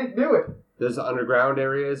find I can't do it. There's underground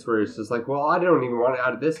areas where it's just like, well, I don't even want to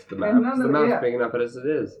add this to the map. The map's big enough as it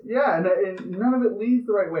is. Yeah, and none of it leads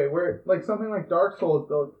the right way. Where, like, something like Dark Souls,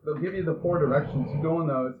 they'll give you the 4 directions. You go in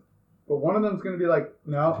those. But one of them's going to be like,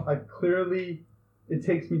 no, it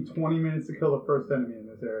takes me 20 minutes to kill the first enemy in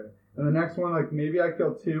this area. And the next one, like, maybe I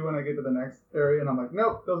kill 2 and I get to the next area, and I'm like,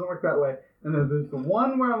 nope, doesn't work that way. And then there's the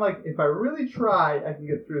one where I'm like, if I really try, I can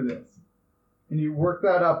get through this. And you work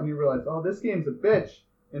that up and you realize, oh, this game's a bitch.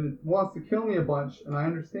 And it wants to kill me a bunch, and I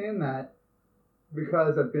understand that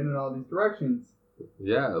because I've been in all these directions.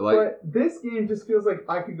 Yeah, like... But this game just feels like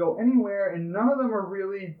I could go anywhere, and none of them are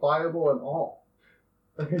really viable at all.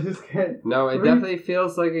 Like, I just can't... No, it definitely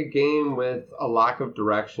feels like a game with a lack of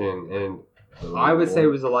direction, and I would say it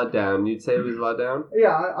was a letdown. You'd say it was a letdown?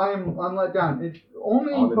 Yeah, I'm let down. It's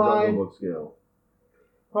only on the by... Jungle Book scale.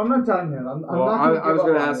 I'm not done yet. I'm well, not I was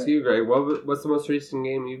going to ask you, Greg, what's the most recent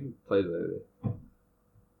game you've played lately?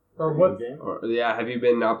 Or what? Yeah, have you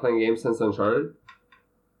been not playing games since Uncharted?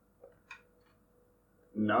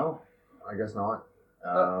 No, I guess not.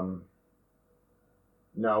 No,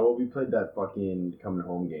 well, we played that fucking coming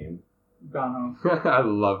home game. Gone home. I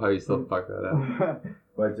love how you still fuck that up.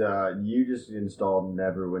 But you just installed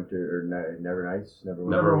Neverwinter or Neverwinter.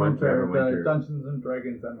 The Dungeons and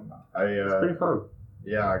Dragons MMO. It's pretty fun.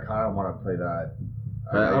 Yeah, I kind of want to play that.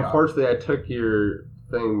 Unfortunately, I took your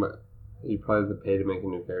thing, but you probably have to pay to make a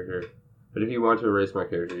new character. But if you want to erase my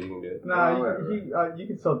character, you can do it. No, you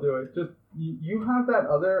can still do it. Just you have that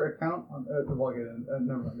other account on.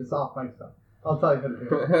 Never mind. It's off my stuff. I'll tell you how to do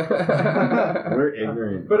it. We're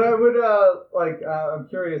ignorant. But I would I'm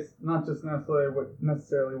curious, not just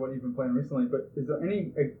necessarily what you've been playing recently, but is there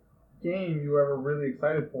any game you were ever really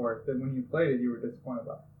excited for that when you played it you were disappointed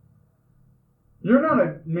by? You're not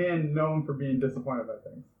a man known for being disappointed by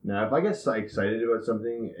things. Now, if I get excited about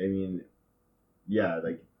something, I mean, yeah,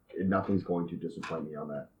 like nothing's going to disappoint me on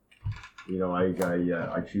that. You know, I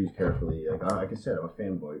choose carefully. Like I said, I'm a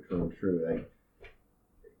fanboy, true and true. Like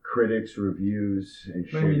critics, reviews, and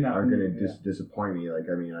shit aren't going to disappoint me. Like,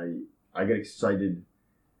 I mean, I get excited.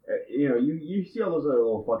 You know, you see all those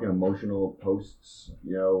little fucking emotional posts,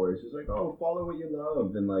 you know, where it's just like, oh, follow what you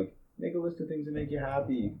love, and like, make a list of things that make you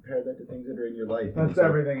happy. Compare that to things that are in your life. That's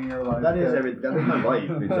everything in your life. That is everything. That is my life.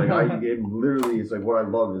 It's like it's like what I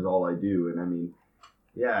love is all I do. And I mean,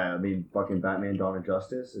 yeah, I mean, fucking Batman: Dawn of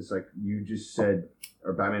Justice. It's like you just said,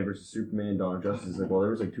 or Batman versus Superman: Dawn of Justice. It's like, well, there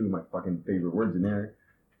was like 2 of my fucking favorite words in there.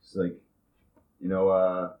 It's like, you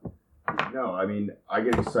know, no, I mean, I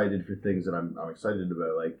get excited for things that I'm excited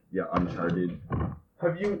about. Like, yeah, Uncharted.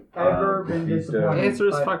 Have you ever been disappointed? Answer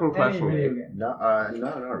this fucking question. Video game? No,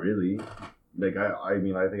 not really. Like, I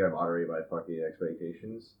mean, I think I'm moderated by fucking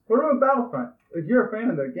expectations. What about Battlefront? Like, you're a fan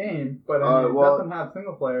of the game, but I mean, it doesn't have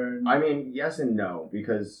single player. I mean, yes and no,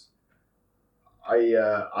 because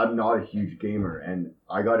I'm not a huge gamer, and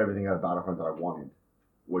I got everything out of Battlefront that I wanted,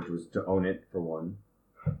 which was to own it, for one.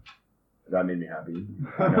 That made me happy.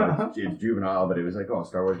 I know it's juvenile, but it was like, oh,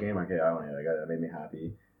 Star Wars game? Okay, I own it. That made me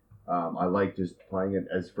happy. I like just playing it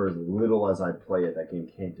for as little as I play it. That game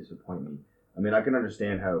can't disappoint me. I mean, I can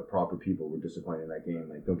understand how proper people were disappointed in that game.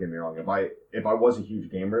 Like, don't get me wrong. If I was a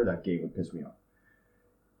huge gamer, that game would piss me off.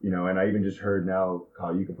 You know, and I even just heard now,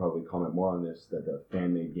 Kyle, you could probably comment more on this, that the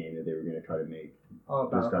fan-made game that they were going to try to make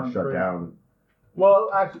just got shut down. Well,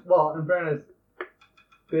 actually, in fairness,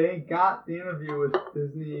 they got the interview with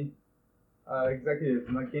Disney executives,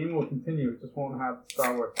 and the game will continue. It just won't have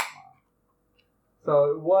Star Wars.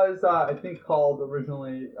 So it was, I think, called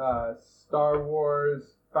originally Star Wars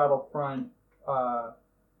Battlefront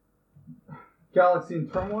Galaxy in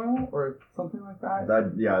Turmoil or something like that.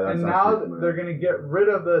 That's and now they're going to get rid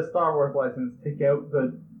of the Star Wars license, take out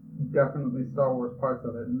the definitely Star Wars parts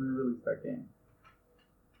of it, and re-release that game.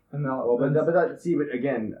 And but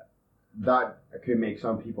again, that could make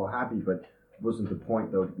some people happy, but wasn't the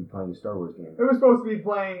point though to be playing a Star Wars game? It was supposed to be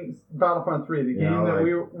playing Battlefront 3, the game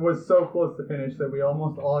that was so close to finish that we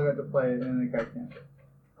almost all got to play it, and it got canceled.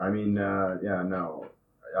 I mean, no.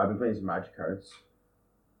 I've been playing some Magic cards.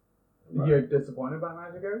 You're disappointed by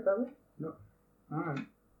Magic cards, ever? No. Alright.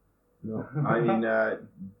 No, I mean,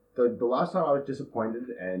 the last time I was disappointed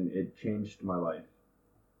and it changed my life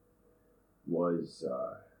was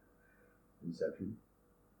Inception.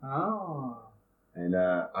 Oh. And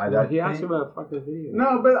He asked about fucking video.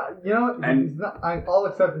 No, but you know what? And- He's not, I'll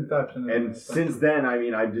accept Inception. and since then, I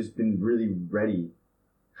mean, I've just been really ready.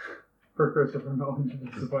 For Christopher Nolan to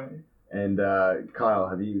disappoint you. And Kyle,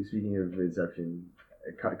 have you? Speaking of Inception,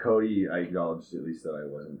 Cody, I acknowledged at least that I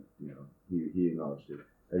wasn't. He acknowledged it.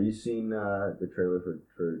 Have you seen the trailer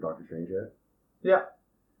for Doctor Strange yet? Yeah.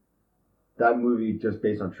 That movie just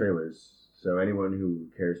based on trailers. So anyone who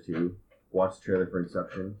cares to watch the trailer for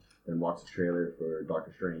Inception, then watch the trailer for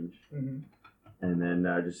Doctor Strange, and then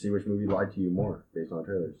just see which movie lied to you more based on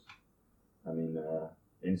trailers. I mean,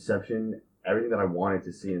 Inception. Everything that I wanted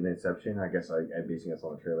to see in Inception, I guess I'm basing this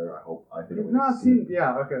on the trailer. I think it was not seen.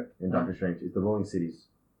 Yeah, okay. in Doctor Strange. It's the rolling cities.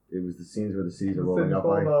 It was the scenes where the cities are The rolling city's up.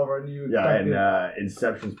 rolled Like, over and you yeah, expected- and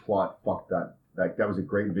Inception's plot fucked that. Like that was a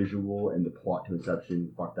great visual, and the plot to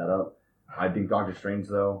Inception fucked that up. I think Doctor Strange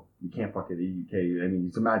though, you can't fuck it. I mean,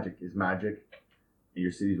 it's magic. It's magic. And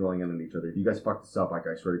your cities rolling in on each other. If you guys fuck this up, like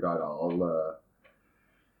I swear to God,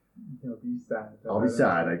 You'll be sad. I'll be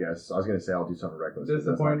sad. I guess I was gonna say I'll do something reckless. but that's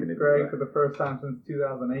not Disappointed gonna be Greg right. for the first time since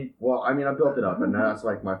 2008. Well, I mean, I built it up, and that's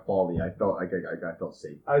like my folly. I felt like I felt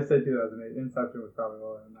safe. I said 2008. Inception was probably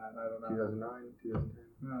lower than that. I don't know. 2009,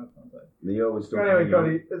 2010. No, that sounds right. Leo was still. Anyway, kinda young.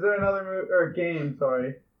 Cody, is there another game,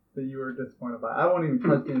 that you were disappointed by? I won't even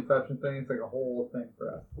touch the Inception thing. It's like a whole thing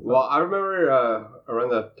for us. Well, I remember around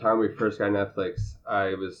the time we first got Netflix,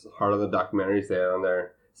 I was hard on the documentaries they had on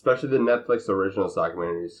there, especially the Netflix originals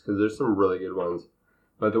documentaries, because there's some really good ones.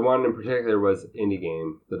 But the one in particular was Indie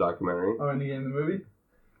Game, the documentary. Oh, Indie Game, the movie?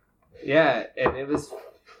 Yeah, and it was...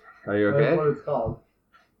 Are you okay? That's what it's called.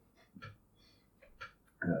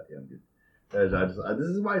 Yeah, I'm good. This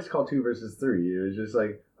is why it's called 2 versus 3. It was just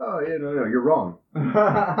like, oh yeah, no, you're wrong. You're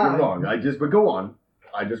wrong. But go on.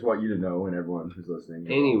 I just want you to know, and everyone who's listening.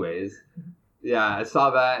 Anyways, yeah, I saw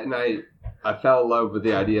that, and I fell in love with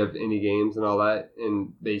the idea of indie games and all that,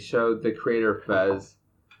 and they showed the creator Fez,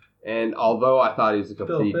 and although I thought he was a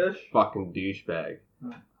complete Phil Fish? fucking douchebag,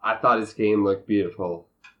 Oh. I thought his game looked beautiful,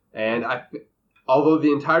 and although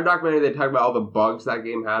the entire documentary they talked about all the bugs that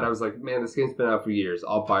game had, I was like, man, this game's been out for years,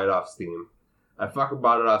 I'll buy it off Steam. I fucking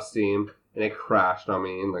bought it off Steam, and it crashed on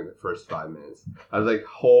me in like the first 5 minutes. I was like,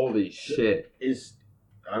 holy shit.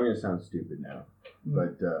 I'm gonna sound stupid now,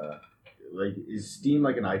 but is Steam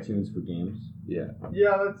like an iTunes for games? Yeah.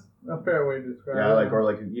 Yeah, that's a fair way to describe Yeah, it. like or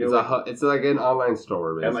like It's like an online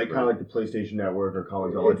store, basically. and like kind of like the PlayStation Network or Call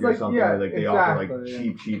of It's Duty or like- something. yeah, Like they offer like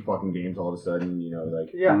exactly, cheap fucking games all of a sudden.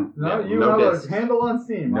 Like Yeah, no, Yeah, you no have discs. a handle on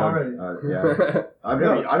Steam no, already. yeah.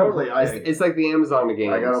 I don't play. It's like the Amazon of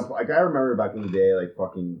games. I remember back in the day, like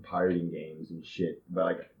fucking pirating games and shit. But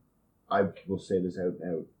like, I will say this out.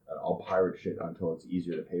 I'll pirate shit until it's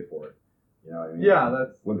easier to pay for it. You know what I mean? Yeah,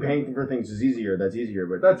 that's when paying for things is easier. That's easier.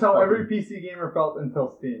 But that's how fucking- every PC gamer felt until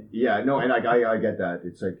Steam. Yeah, no, and I get that.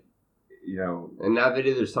 It's like, you know. And now they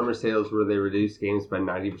do their summer sales where they reduce games by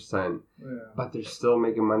 90%. Yeah. But they're still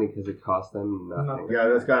making money because it costs them nothing. Nothing. Yeah,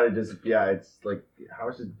 that's gotta just. Yeah, it's like how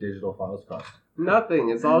much does digital files cost? Nothing.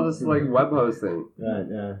 It's all just like web hosting.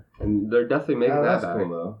 Yeah. And they're definitely making Yeah, that that's back. cool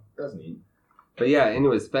though. That's neat. But yeah,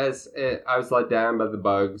 anyways, Fez, I was let down by the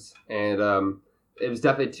bugs. And it was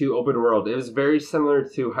definitely too open world. It was very similar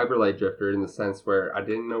to Hyper Light Drifter in the sense where I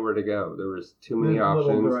didn't know where to go. There was too many Little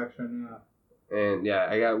options. direction, yeah. And yeah,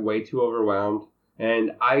 I got way too overwhelmed.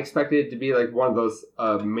 And I expected it to be like one of those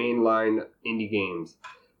mainline indie games.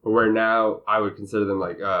 But where now I would consider them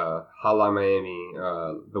like Hotline Miami,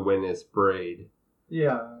 The Witness, Braid.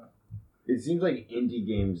 Yeah. It seems like indie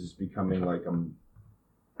games is becoming like a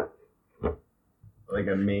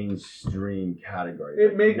mainstream category.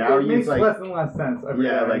 It makes like, less and less sense. Every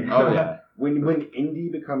Yeah, day. like Oh yeah. when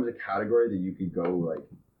indie becomes a category that you could go like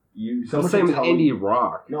you. So same with indie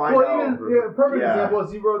rock. No, I Well, know. even a perfect Yeah. example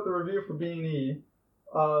is you wrote the review for B&E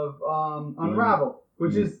of Unravel,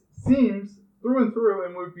 which seems through and through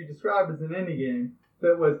and would be described as an indie game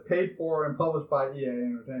that was paid for and published by EA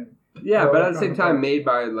Entertainment. Yeah, So but at it's the same not time a- made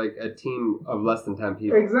by like a team of less than 10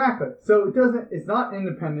 people. Exactly. So it's not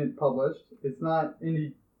independent published. It's not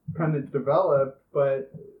independent developed,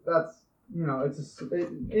 but that's,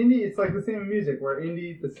 indie, it's like the same in music where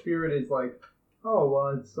indie, the spirit is like, oh,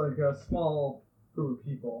 well, it's like a small group of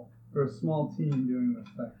people or a small team doing this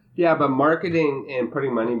thing. Yeah, but marketing and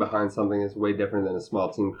putting money behind something is way different than a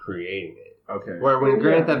small team creating it. Okay. Where when Yeah.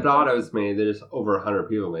 Grand Theft Auto is made, there's over 100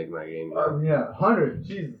 people making that game. Yeah, 100.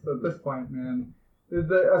 Jesus, at this point, man.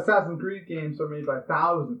 The Assassin's Creed games are made by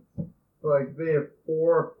thousands. Like, they have 4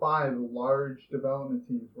 or 5 large development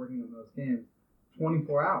teams working on those games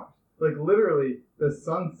 24 hours. Like, literally, the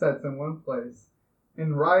sun sets in one place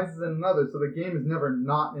and rises in another, so the game is never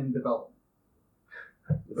not in development.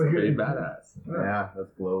 It's pretty badass. Yeah,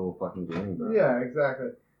 that's global fucking gaming, bro. Yeah, exactly.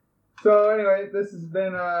 So, anyway, this has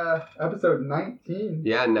been episode 19.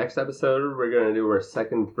 Yeah, next episode, we're going to do our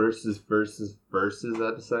second versus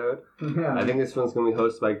episode. Yeah. I think this one's going to be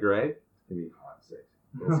hosted by Gray. It's gonna be hot sick.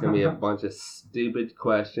 It's going to be a bunch of stupid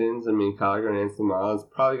questions. I mean, Kyle's going to answer them all. It's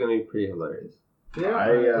probably going to be pretty hilarious. Yeah,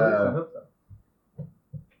 I hope so.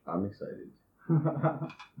 I'm excited.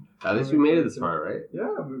 At least we made it this far, right?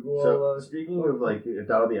 Yeah, we will. So, speaking of, like, if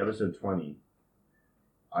that'll be episode 20,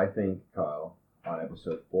 I think, Kyle, on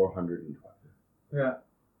episode 420, yeah.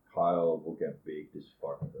 Kyle will get baked as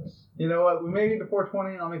fuck with us. You know what? We make it to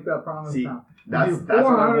 420, and I'll make that promise See, now. that's what I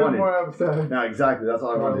 400 wanted. more episodes. No, exactly. That's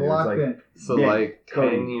all I We're wanted to do. locked It's like, in. So, Yeah, like, 10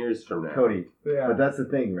 Cody. years from now. Cody. Yeah. But that's the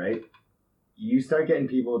thing, right? You start getting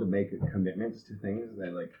people to make commitments to things, and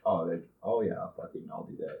they're like, oh yeah, I'll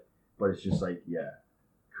do that. But it's just like, yeah,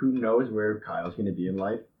 who knows where Kyle's going to be in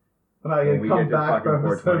life? And I when can we come get to back fucking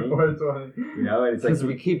from episode 420. You know, and it's like, Because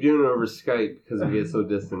we keep doing it over Skype because we get so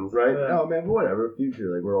distant. right? Yeah. Oh man, but whatever. Future,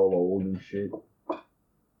 like we're all old and shit.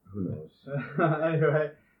 Who knows?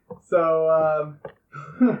 Anyway, so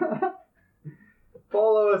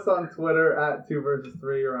follow us on Twitter at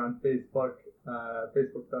 2vs3 or on Facebook,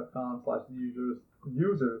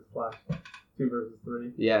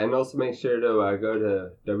 facebook.com/users/2vs3. Yeah, and also make sure to go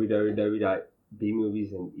to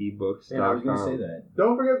www.bmoviesandebooks.com. Yeah, I was gonna say that.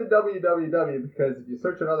 Don't forget the www, because if you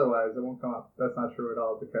search it otherwise, it won't come up. That's not true at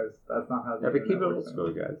all, because that's not how the Yeah, but keep it internet old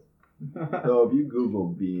school, guys. works. So if you Google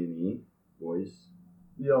B&E, boys,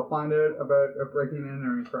 You'll find out about a breaking and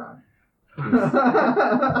entering crime.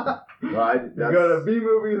 well, You go to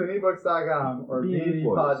bmoviesandebooks.com or B&E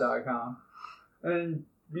boys. bnepod.com. And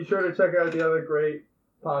be sure to check out the other great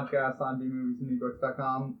podcasts on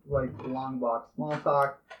bmoviesandebooks.com, like Long Box Small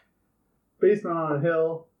Talk, Basement on a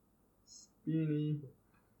Hill, B&E,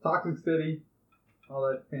 Toxic City, all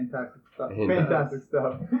that fantastic stuff. Fantastic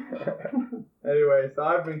stuff. Anyway, so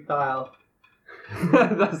I've been Kyle.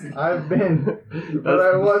 I've been, but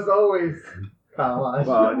I was always Kyle.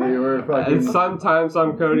 well, they were fucking. And sometimes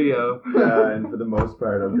I'm Cody O. And for the most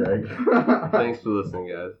part, I'm Greg. Thanks for listening,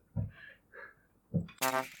 guys.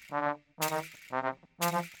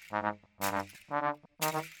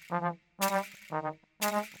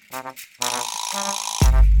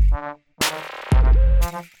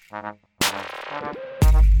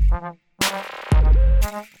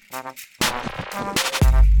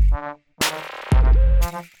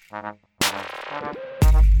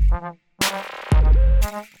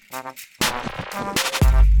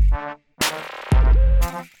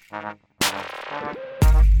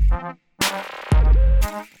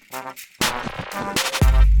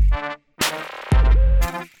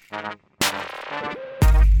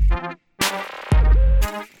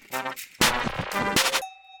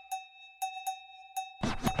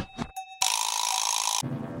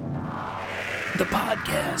 The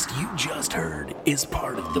podcast you just heard is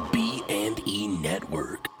part of the B&E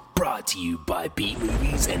Network, brought to you by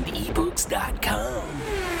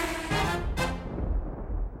bmoviesandebooks.com.